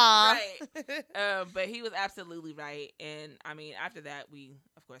 first of all. Right. But he was absolutely right. And, I mean, after that,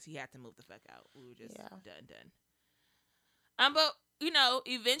 of course, he had to move the fuck out. We were just done. But, you know,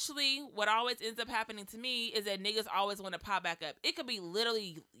 eventually what always ends up happening to me is that niggas always want to pop back up. It could be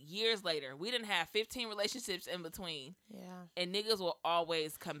literally years later. We didn't have 15 relationships in between. Yeah. And niggas will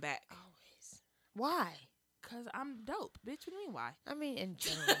always come back. Always. Why? Because I'm dope. Bitch, what do you mean why? I mean, in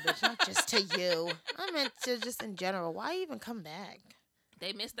general, bitch, not just to you. I meant to just in general. Why even come back?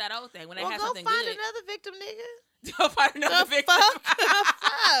 They missed that old thing when they had something good. Go find another victim, nigga. Go find another victim.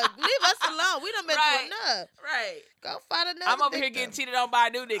 Fuck. Leave us alone. We done been through enough. Right. Go find another I'm over victim. here getting cheated on by a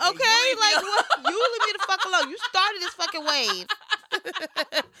new nigga. Okay, like, what? You leave me the fuck alone. You started this fucking wave.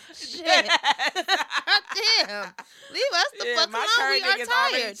 Shit. God damn. Leave us the fuck alone. We are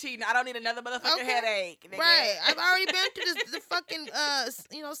tired. Already cheating. I don't need another motherfucking headache. Nigga. Right. I've already been through the fucking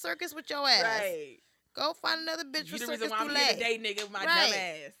circus with your ass. Right. Go find another bitch for circus why I'm here today, nigga, with my dumb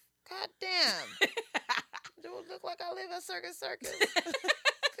ass. God damn. Do it look like I live at Circus? God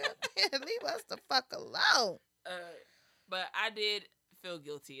damn, leave us the fuck alone. But I did feel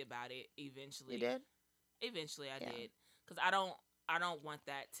guilty about it eventually. You did? Eventually I did. Because I don't want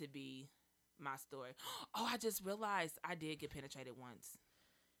that to be my story. Oh, I just realized I did get penetrated once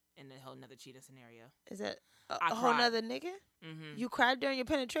in a whole nother cheating scenario. Is that a whole nother nigga? Mm-hmm. You cried during your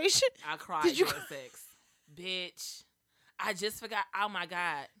penetration? I cried during sex. Bitch. I just forgot. Oh, my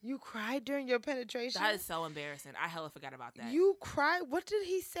God. You cried during your penetration? That is so embarrassing. I hella forgot about that. You cried? What did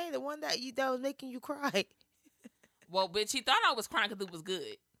he say? The one that was making you cry? Well, bitch, he thought I was crying because it was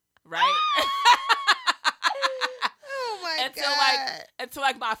good. Right? Oh, my God. Until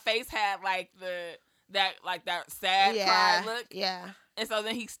my face had, that sad cry look. Yeah. And so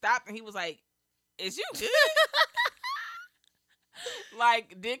then he stopped and he was like, is you good?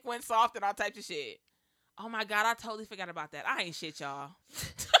 Like, dick went soft and all types of shit. Oh, my God. I totally forgot about that. I ain't shit, y'all.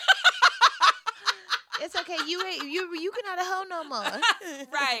 It's okay. You can have a hoe no more.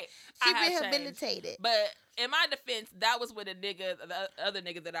 Right. She rehabilitated. But in my defense, that was when the other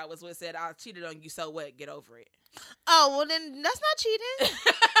nigga that I was with said, I cheated on you, so what? Get over it. Oh, well, then that's not cheating.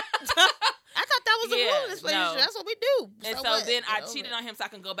 I thought that was a rule in this relationship. That's what we do. And so then I cheated on him so I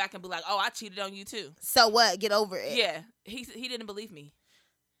can go back and be like, oh, I cheated on you too. So what? Get over it. Yeah. He didn't believe me.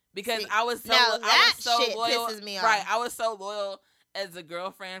 Because I was so shit loyal. Pisses me off. Right. I was so loyal as a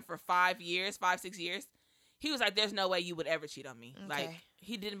girlfriend for 5 years, 6 years. He was like, there's no way you would ever cheat on me. Okay. Like,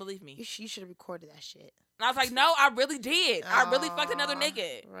 he didn't believe me. You should have recorded that shit. And I was like, no, I really did. I really fucked another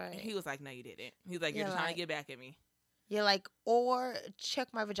nigga. Right. And he was like, no, you didn't. He was like, you're just trying to get back at me. You're like, or check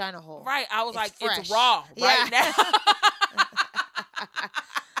my vagina hole. Right. I was like, fresh. It's raw right now.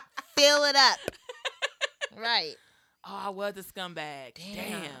 Fill it up. Right. Oh, I was a scumbag.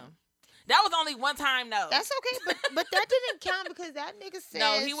 Damn. That was only one time, though. That's okay, but that didn't count because that nigga said,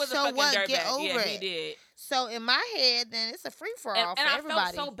 no, he was a fucking dirtbag. Get over it. He did. So in my head, then it's a free-for-all for everybody. And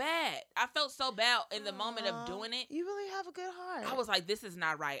I felt so bad. I felt so bad in the moment of doing it. You really have a good heart. I was like, this is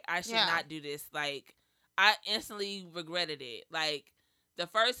not right. I should not do this. Like, I instantly regretted it. Like, the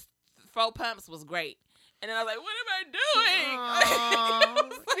first 4 pumps was great. And then I was like, what am I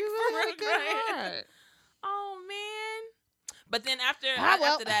doing? You really had a good heart. Oh, man. But then after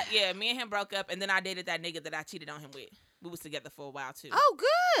that, yeah, me and him broke up, and then I dated that nigga that I cheated on him with. We was together for a while too. Oh,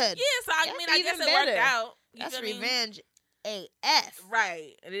 good. Yeah, so I guess it worked out. That's revenge AF.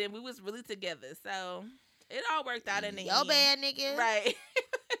 Right. And then we was really together, so it all worked out in the end. Yo bad nigga. Right.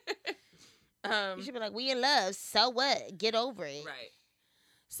 You should be like, we in love, so what? Get over it. Right.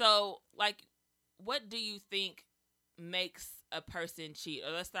 So, like, what do you think makes a person cheat?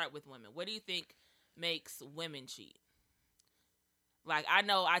 Or let's start with women. What do you think makes women cheat? Like, I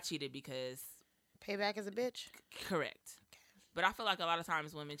know I cheated because... Payback is a bitch? Correct. Okay. But I feel like a lot of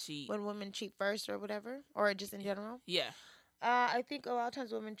times women cheat... When women cheat first or whatever? Or just in general? Yeah. I think a lot of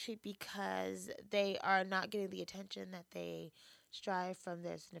times women cheat because they are not getting the attention that they strive from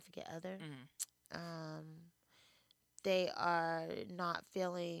their significant other. Mm-hmm. They are not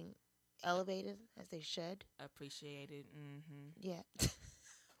feeling elevated as they should. Appreciated. Mm-hmm. Yeah.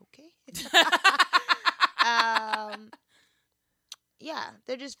 Okay. Yeah,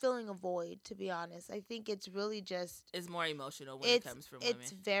 they're just feeling a void, to be honest. I think it's really just... It's more emotional when it comes from women.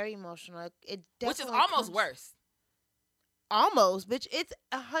 It's very emotional. It definitely Which is almost worse. Almost, bitch. It's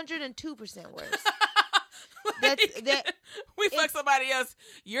 102% worse. We fuck somebody else.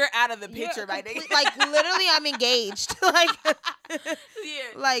 You're out of the picture, my nigga. Like, literally, I'm engaged. Like,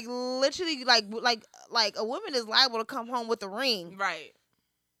 yeah. Like, literally, like a woman is liable to come home with a ring. Right.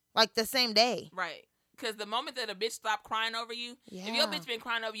 Like, the same day. Right. Because the moment that a bitch stop crying over you, if your bitch been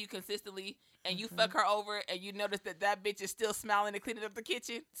crying over you consistently and you fuck her over and you notice that bitch is still smiling and cleaning up the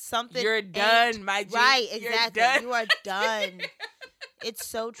kitchen, you're done, my G. Right, exactly. You are done. It's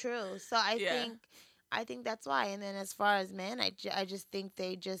so true. So I think that's why. And then as far as men, I just think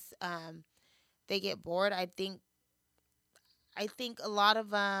they just they get bored. I think a lot of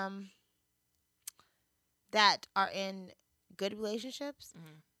that are in good relationships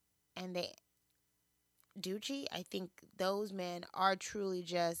and they do cheat. I think those men are truly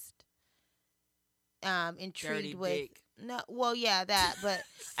just intrigued dirty with dick. But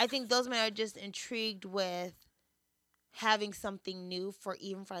I think those men are just intrigued with having something new for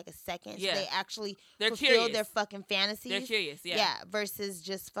like a second. So they actually fulfill curious. Their fucking fantasies. They're curious, yeah. Yeah, versus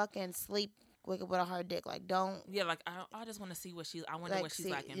just fucking wake up with a hard dick. Like, don't. Yeah, like, I just want to see I wonder what she's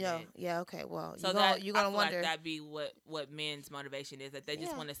like in bed. Yeah, okay, well, so you're going to wonder. Like that'd be what men's motivation is, that they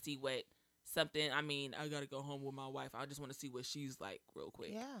just want to see what something, I mean, I got to go home with my wife. I just want to see what she's like real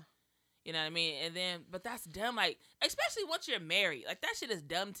quick. Yeah. You know what I mean? And then, but that's dumb. Like, especially once you're married. Like, that shit is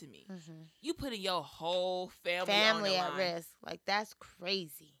dumb to me. Mm-hmm. You putting your whole family at risk. Like, that's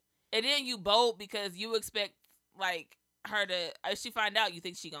crazy. And then you bold because you expect, like, her to, if she find out, you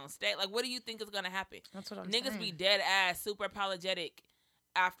think she gonna stay. Like, what do you think is gonna happen? That's what I'm saying. Niggas be dead ass, super apologetic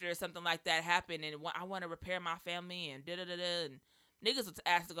after something like that happened. And I want to repair my family and da-da-da-da. And niggas was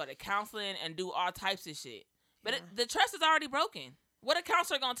asked to go to counseling and do all types of shit. But the trust is already broken. What a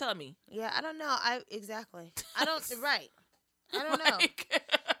counselor gonna tell me? Yeah, I don't know. Right. I don't know.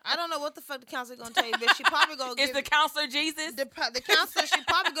 I don't know what the fuck the counselor gonna tell you, but she probably gonna Is the counselor Jesus? The counselor, she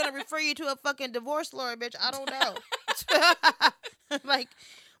probably gonna refer you to a fucking divorce lawyer, bitch. I don't know. Like,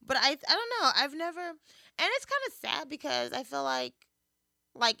 but I don't know. I've never, and it's kind of sad because I feel like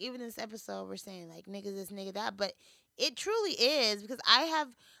even in this episode we're saying like niggas this, nigga that, but it truly is, because I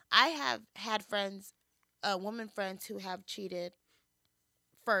have had friends, woman friends who have cheated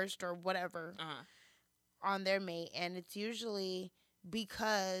first or whatever on their mate, and it's usually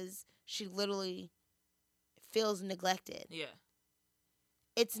because she literally feels neglected. Yeah.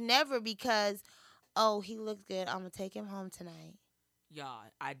 It's never because, oh, he looks good, I'm gonna take him home tonight. Y'all,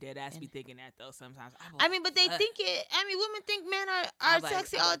 I dead ass be thinking that though sometimes. I mean, but they think it. I mean, women think men are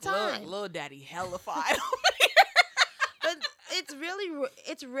sexy all the time. Little daddy hellified. But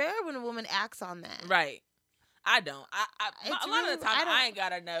it's rare when a woman acts on that. Right. I don't. A lot of the time, I ain't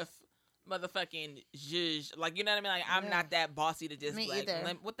got enough motherfucking zhuzh. Like, you know what I mean? Like, I'm not that bossy to just, like,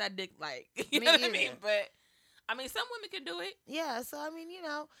 what that dick like? You know what I mean? But, I mean, some women can do it. Yeah, so, I mean, you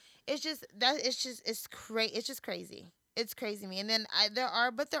know, it's just it's crazy. It's crazy to me. And then I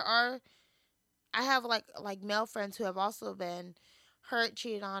have, like male friends who have also been hurt,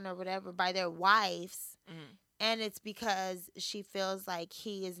 cheated on, or whatever by their wives. Mm-hmm. And it's because she feels like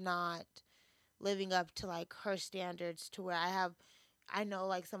he is not living up to like her standards, to where I know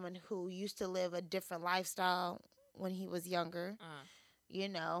like someone who used to live a different lifestyle when he was younger. You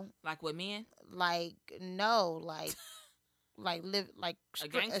know, like with men? Like no, like live like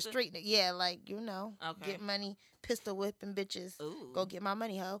a street. Yeah, like, you know, get money, pistol whipping bitches. Ooh. Go get my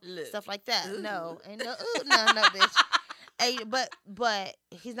money, ho. Look. Stuff like that. Ooh. No, ain't no no bitch. Hey, but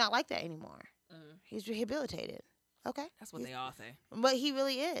he's not like that anymore. He's rehabilitated. Okay. That's what they all say. But he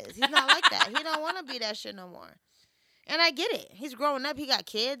really is. He's not like that. He don't want to be that shit no more. And I get it. He's growing up. He got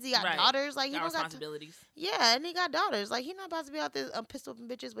kids. He got daughters. Like, he got responsibilities. Yeah, and he got daughters. Like, he not about to be out there pissed whipping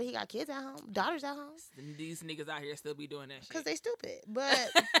bitches, but he got kids at home, daughters at home. These niggas out here still be doing that shit. Because they stupid. But,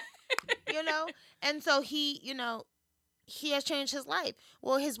 and so he, he has changed his life.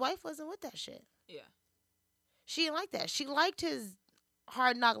 Well, his wife wasn't with that shit. Yeah. She didn't like that. She liked his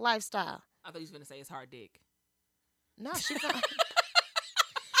hard knock lifestyle. I thought you was going to say his hard dick. No, she not.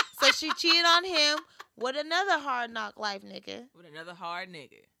 So she cheated on him with another hard knock life nigga. With another hard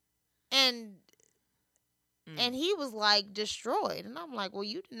nigga. And he was like destroyed. And I'm like, well,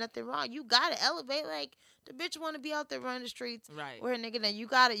 you did nothing wrong. You gotta elevate. Like, the bitch wanna be out there running the streets with her nigga, then you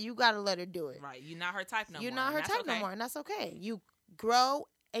gotta let her do it. Right. You're not her type no more. You're not her type no more, and that's okay. You grow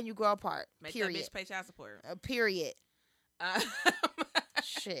and you grow apart. Make that bitch pay child support. Period.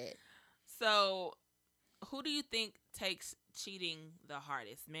 Shit. So, who do you think takes cheating the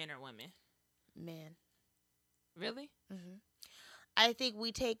hardest, men or women? Men. Really? Mm-hmm. I think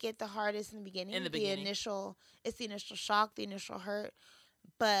we take it the hardest in the beginning. It's the initial shock, the initial hurt.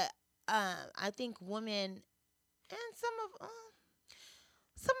 But I think women, and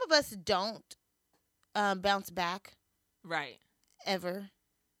some of us don't bounce back. Right. Ever.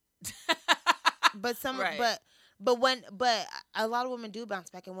 But but a lot of women do bounce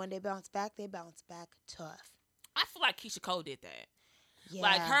back, and when they bounce back tough. I feel like Keisha Cole did that. Yeah.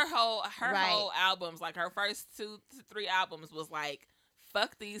 Like her whole albums, like her first 2 to 3 albums was like,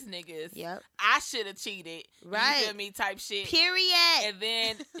 fuck these niggas. Yep. I should have cheated. Right. You feel me? Type shit. Period. And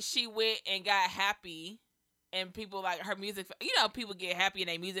then she went and got happy, and people like her music. People get happy and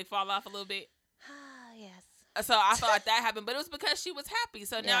their music fall off a little bit. Yes. So I thought that happened, but it was because she was happy.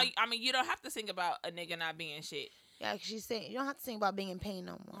 So now, you don't have to sing about a nigga not being shit. Yeah, she's saying you don't have to sing about being in pain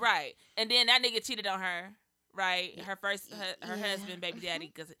no more. Right. And then that nigga cheated on her. Right, her husband, baby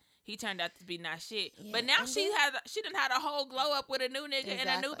daddy, because he turned out to be not shit. Yeah. But now she done had a whole glow up with a new nigga and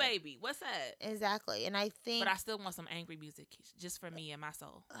a new baby. What's that? Exactly, and I think. But I still want some angry music, just for me and my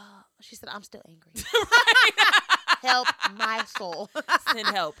soul. She said, "I'm still angry." Help my soul. Send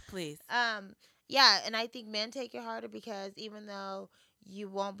help, please. Yeah, and I think men take it harder because even though you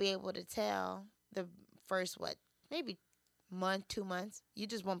won't be able to tell the first maybe month, 2 months, you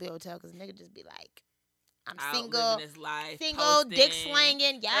just won't be able to tell because nigga just be like. I'm single, his life, posting. Dick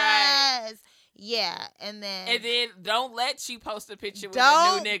slanging, yes, right. Yeah, and then don't let you post a picture with a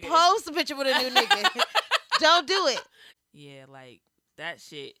new nigga. Don't post a picture with a new nigga. Don't do it. Yeah, like that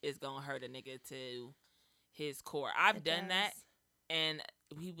shit is gonna hurt a nigga to his core. I've done that, and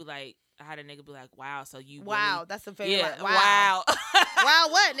he be like, I had a nigga be like, "Wow, so you really, that's a favorite. Yeah, wow, wow,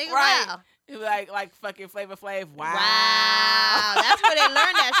 what nigga? Right. Wow." He like fucking Flavor Flav. Wow, that's where they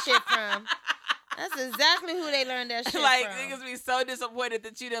learned that shit from. That's exactly who they learned that shit like, from. Niggas be so disappointed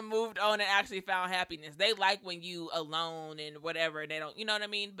that you done moved on and actually found happiness. They like when you alone and whatever. They don't, you know what I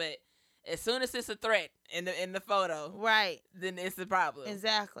mean? But as soon as it's a threat in the photo, right, then it's the problem.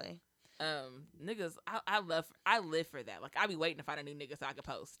 Exactly. Niggas, I live for that. Like, I be waiting to find a new nigga so I can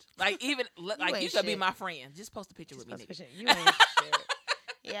post. Like, even you could be my friend. Just post a picture with me, nigga. You ain't shit.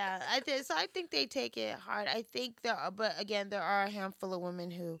 Yeah, I think they take it hard. I think there are a handful of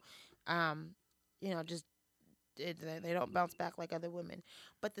women who, just they don't bounce back like other women.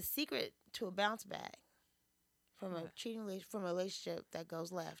 But the secret to a bounce back from a from a relationship that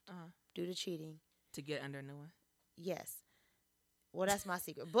goes left due to cheating, to get under a new one. Yes. Well, that's my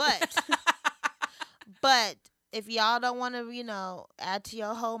secret. But if y'all don't want to, add to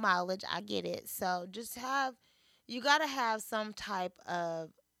your whole mileage, I get it. So you got to have some type of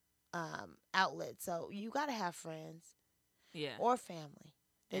outlet. So you got to have friends. Yeah. Or family.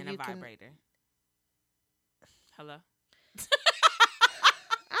 And a vibrator. Hello?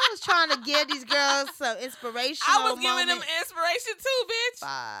 I was trying to give these girls some inspiration. I was giving them inspiration too, bitch.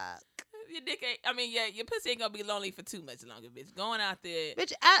 Fuck. Your dick ain't, your pussy ain't gonna be lonely for too much longer, bitch. Going out there.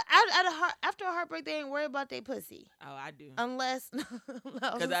 Bitch, after a heartbreak, they ain't worried about their pussy. Oh, I do. Unless,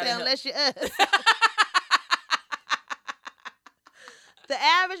 unless you're us. The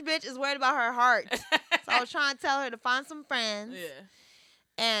average bitch is worried about her heart. So I was trying to tell her to find some friends. Yeah.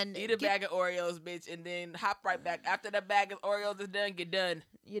 And eat a bag of Oreos, bitch, and then hop right back. After the bag of Oreos is done, get done.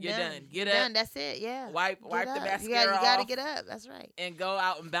 You're done. Get up. Done. That's it. Yeah. Wipe the mascara off. You gotta get up. That's right. And go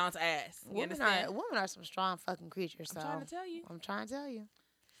out and bounce ass. Women are some strong fucking creatures. I'm trying to tell you. I'm trying to tell you.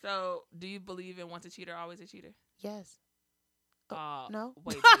 So, do you believe in once a cheater, always a cheater? Yes. No.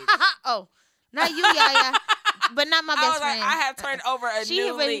 Wait, bitch. Oh, not you, Yaya. But not my best friend. I have turned over a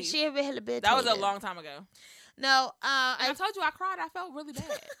new leaf. She had been hella bit. That was a long time ago. No, I told you I cried. I felt really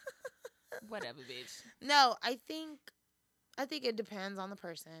bad. Whatever, bitch. No, I think it depends on the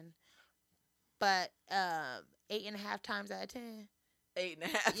person. But 8.5 times out of 10.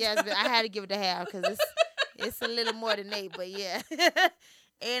 8.5. Yes, but I had to give it a half because it's a little more than 8. But yeah,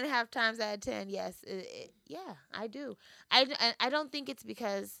 8.5 times out of 10. Yes, yeah, I do. I don't think it's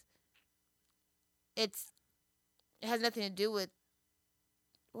because it has nothing to do with.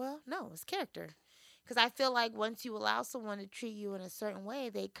 Well, no, it's character. Because I feel like once you allow someone to treat you in a certain way,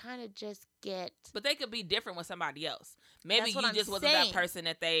 they kind of just get. But they could be different with somebody else. Maybe you just wasn't that person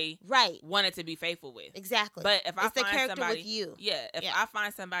that they wanted to be faithful with. Exactly. But if I find somebody, with you. If I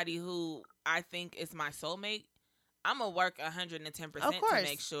find somebody who I think is my soulmate, I'm gonna work 110% to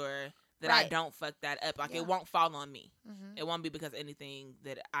make sure that I don't fuck that up. Like it won't fall on me. Mm-hmm. It won't be because of anything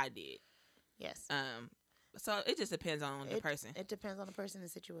that I did. Yes. So it just depends on the person. It depends on the person and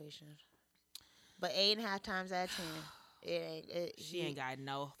the situation. But 8.5 times out of 10, she ain't got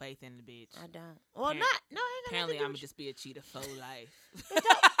no faith in the bitch. I don't. Well, apparently, I'm gonna just be a cheater for life.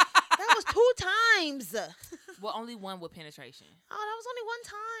 That was 2 times. Well, only one with penetration. Oh, that was only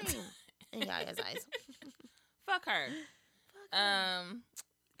 1 time. In y'all guys' eyes. Fuck her.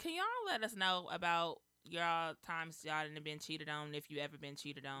 Can y'all let us know about y'all times y'all done been cheated on, if you ever been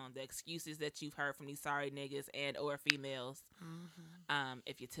cheated on, the excuses that you've heard from these sorry niggas and or females,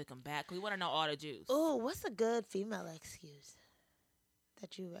 if you took them back. We want to know all the juice. Oh, what's a good female excuse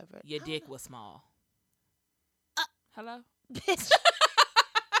that you ever? Your dick was small. Hello? Bitch.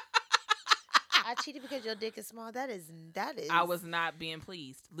 I cheated because your dick is small. That is. I was not being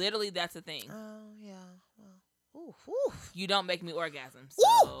pleased. Literally, that's the thing. Oh, yeah. Well, ooh. You don't make me orgasm.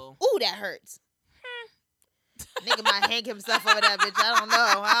 So. Ooh, that hurts. Nigga might hang himself over that bitch. I don't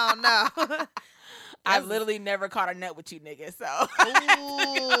know. I've literally never caught a nut with you, nigga. So.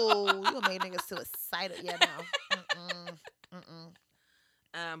 Ooh, you gonna make niggas suicidal? Yeah, no.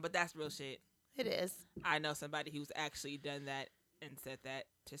 But that's real shit. It is. I know somebody who's actually done that and said that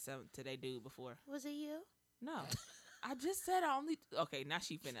to they dude before. Was it you? No, I just said I only. Okay, now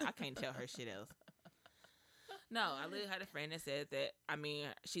she finna. I can't tell her shit else. No, I literally had a friend that said that. I mean,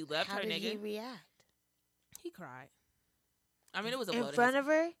 she loved her nigga. How did he react? He cried. I mean, it was a in front of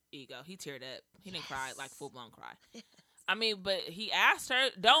her ego. He teared up. He didn't cry, like full blown cry. Yes. I mean, but he asked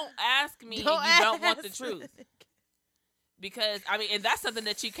her, "Don't ask me if you don't want the truth." Because I mean, and that's something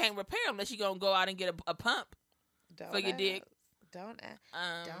that you can't repair unless you gonna go out and get a pump for your dick. Don't ask.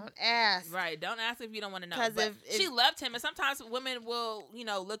 Don't ask. Right. Don't ask if you don't want to know. Because if she loved him, and sometimes women will,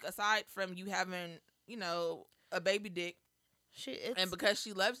 look aside from you having, a baby dick, and because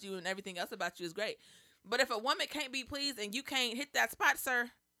she loves you and everything else about you is great. But if a woman can't be pleased and you can't hit that spot, sir,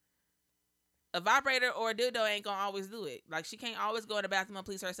 a vibrator or a dildo ain't gonna always do it. Like, she can't always go in the bathroom and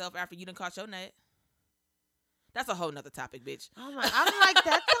please herself after you done caught your nut. That's a whole nother topic, bitch. Oh my! I'm like,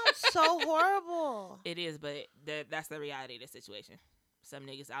 that sounds so horrible. It is, but that's the reality of the situation. Some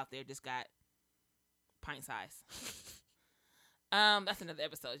niggas out there just got pint size. That's another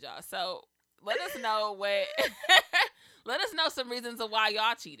episode, y'all. So let us know what. Let us know some reasons of why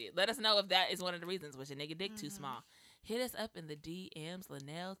y'all cheated. Let us know if that is one of the reasons. Was your nigga dick too small? Hit us up in the DMs.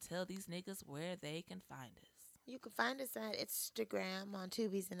 Linnell, tell these niggas where they can find us. You can find us at Instagram on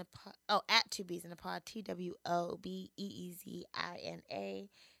Tubies in a Pod. Oh, at Tubies in a Pod. TWOBEEZINAPOD.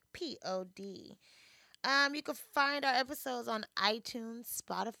 You can find our episodes on iTunes,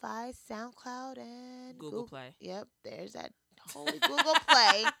 Spotify, SoundCloud, and Google Play. Yep, there's that holy Google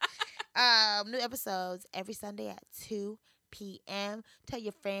Play. New episodes every Sunday at 2 p.m. Tell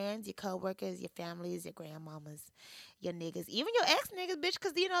your friends, your coworkers, your families, your grandmamas, your niggas, even your ex-niggas, bitch,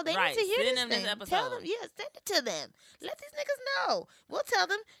 because, they need to hear this thing. Tell them, send it to them. Let these niggas know. We'll tell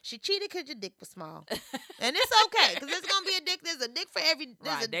them she cheated because your dick was small. And it's okay, because there's going to be a dick. There's a dick for every...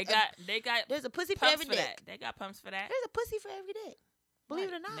 There's a pussy for every dick. They got pumps for that. There's a pussy for every dick. Believe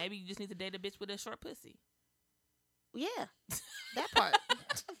it or not. Maybe you just need to date a bitch with a short pussy. Yeah, that part.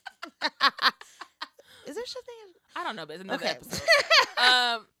 Is there something? I don't know, but it's another episode.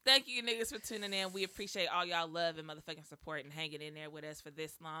 Thank you niggas for tuning in. We appreciate all y'all love and motherfucking support and hanging in there with us for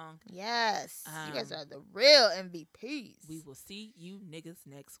this long. Yes. You guys are the real MVPs. We will see you niggas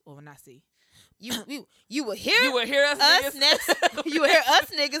next. Or when I see. You will hear us niggas. Next. You will hear us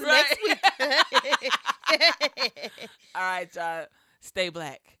niggas next week. All right, y'all. Stay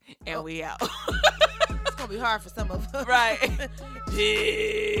black. And we out. It's going to be hard for some of us. Right.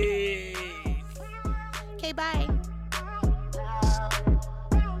 Peace. Okay, bye.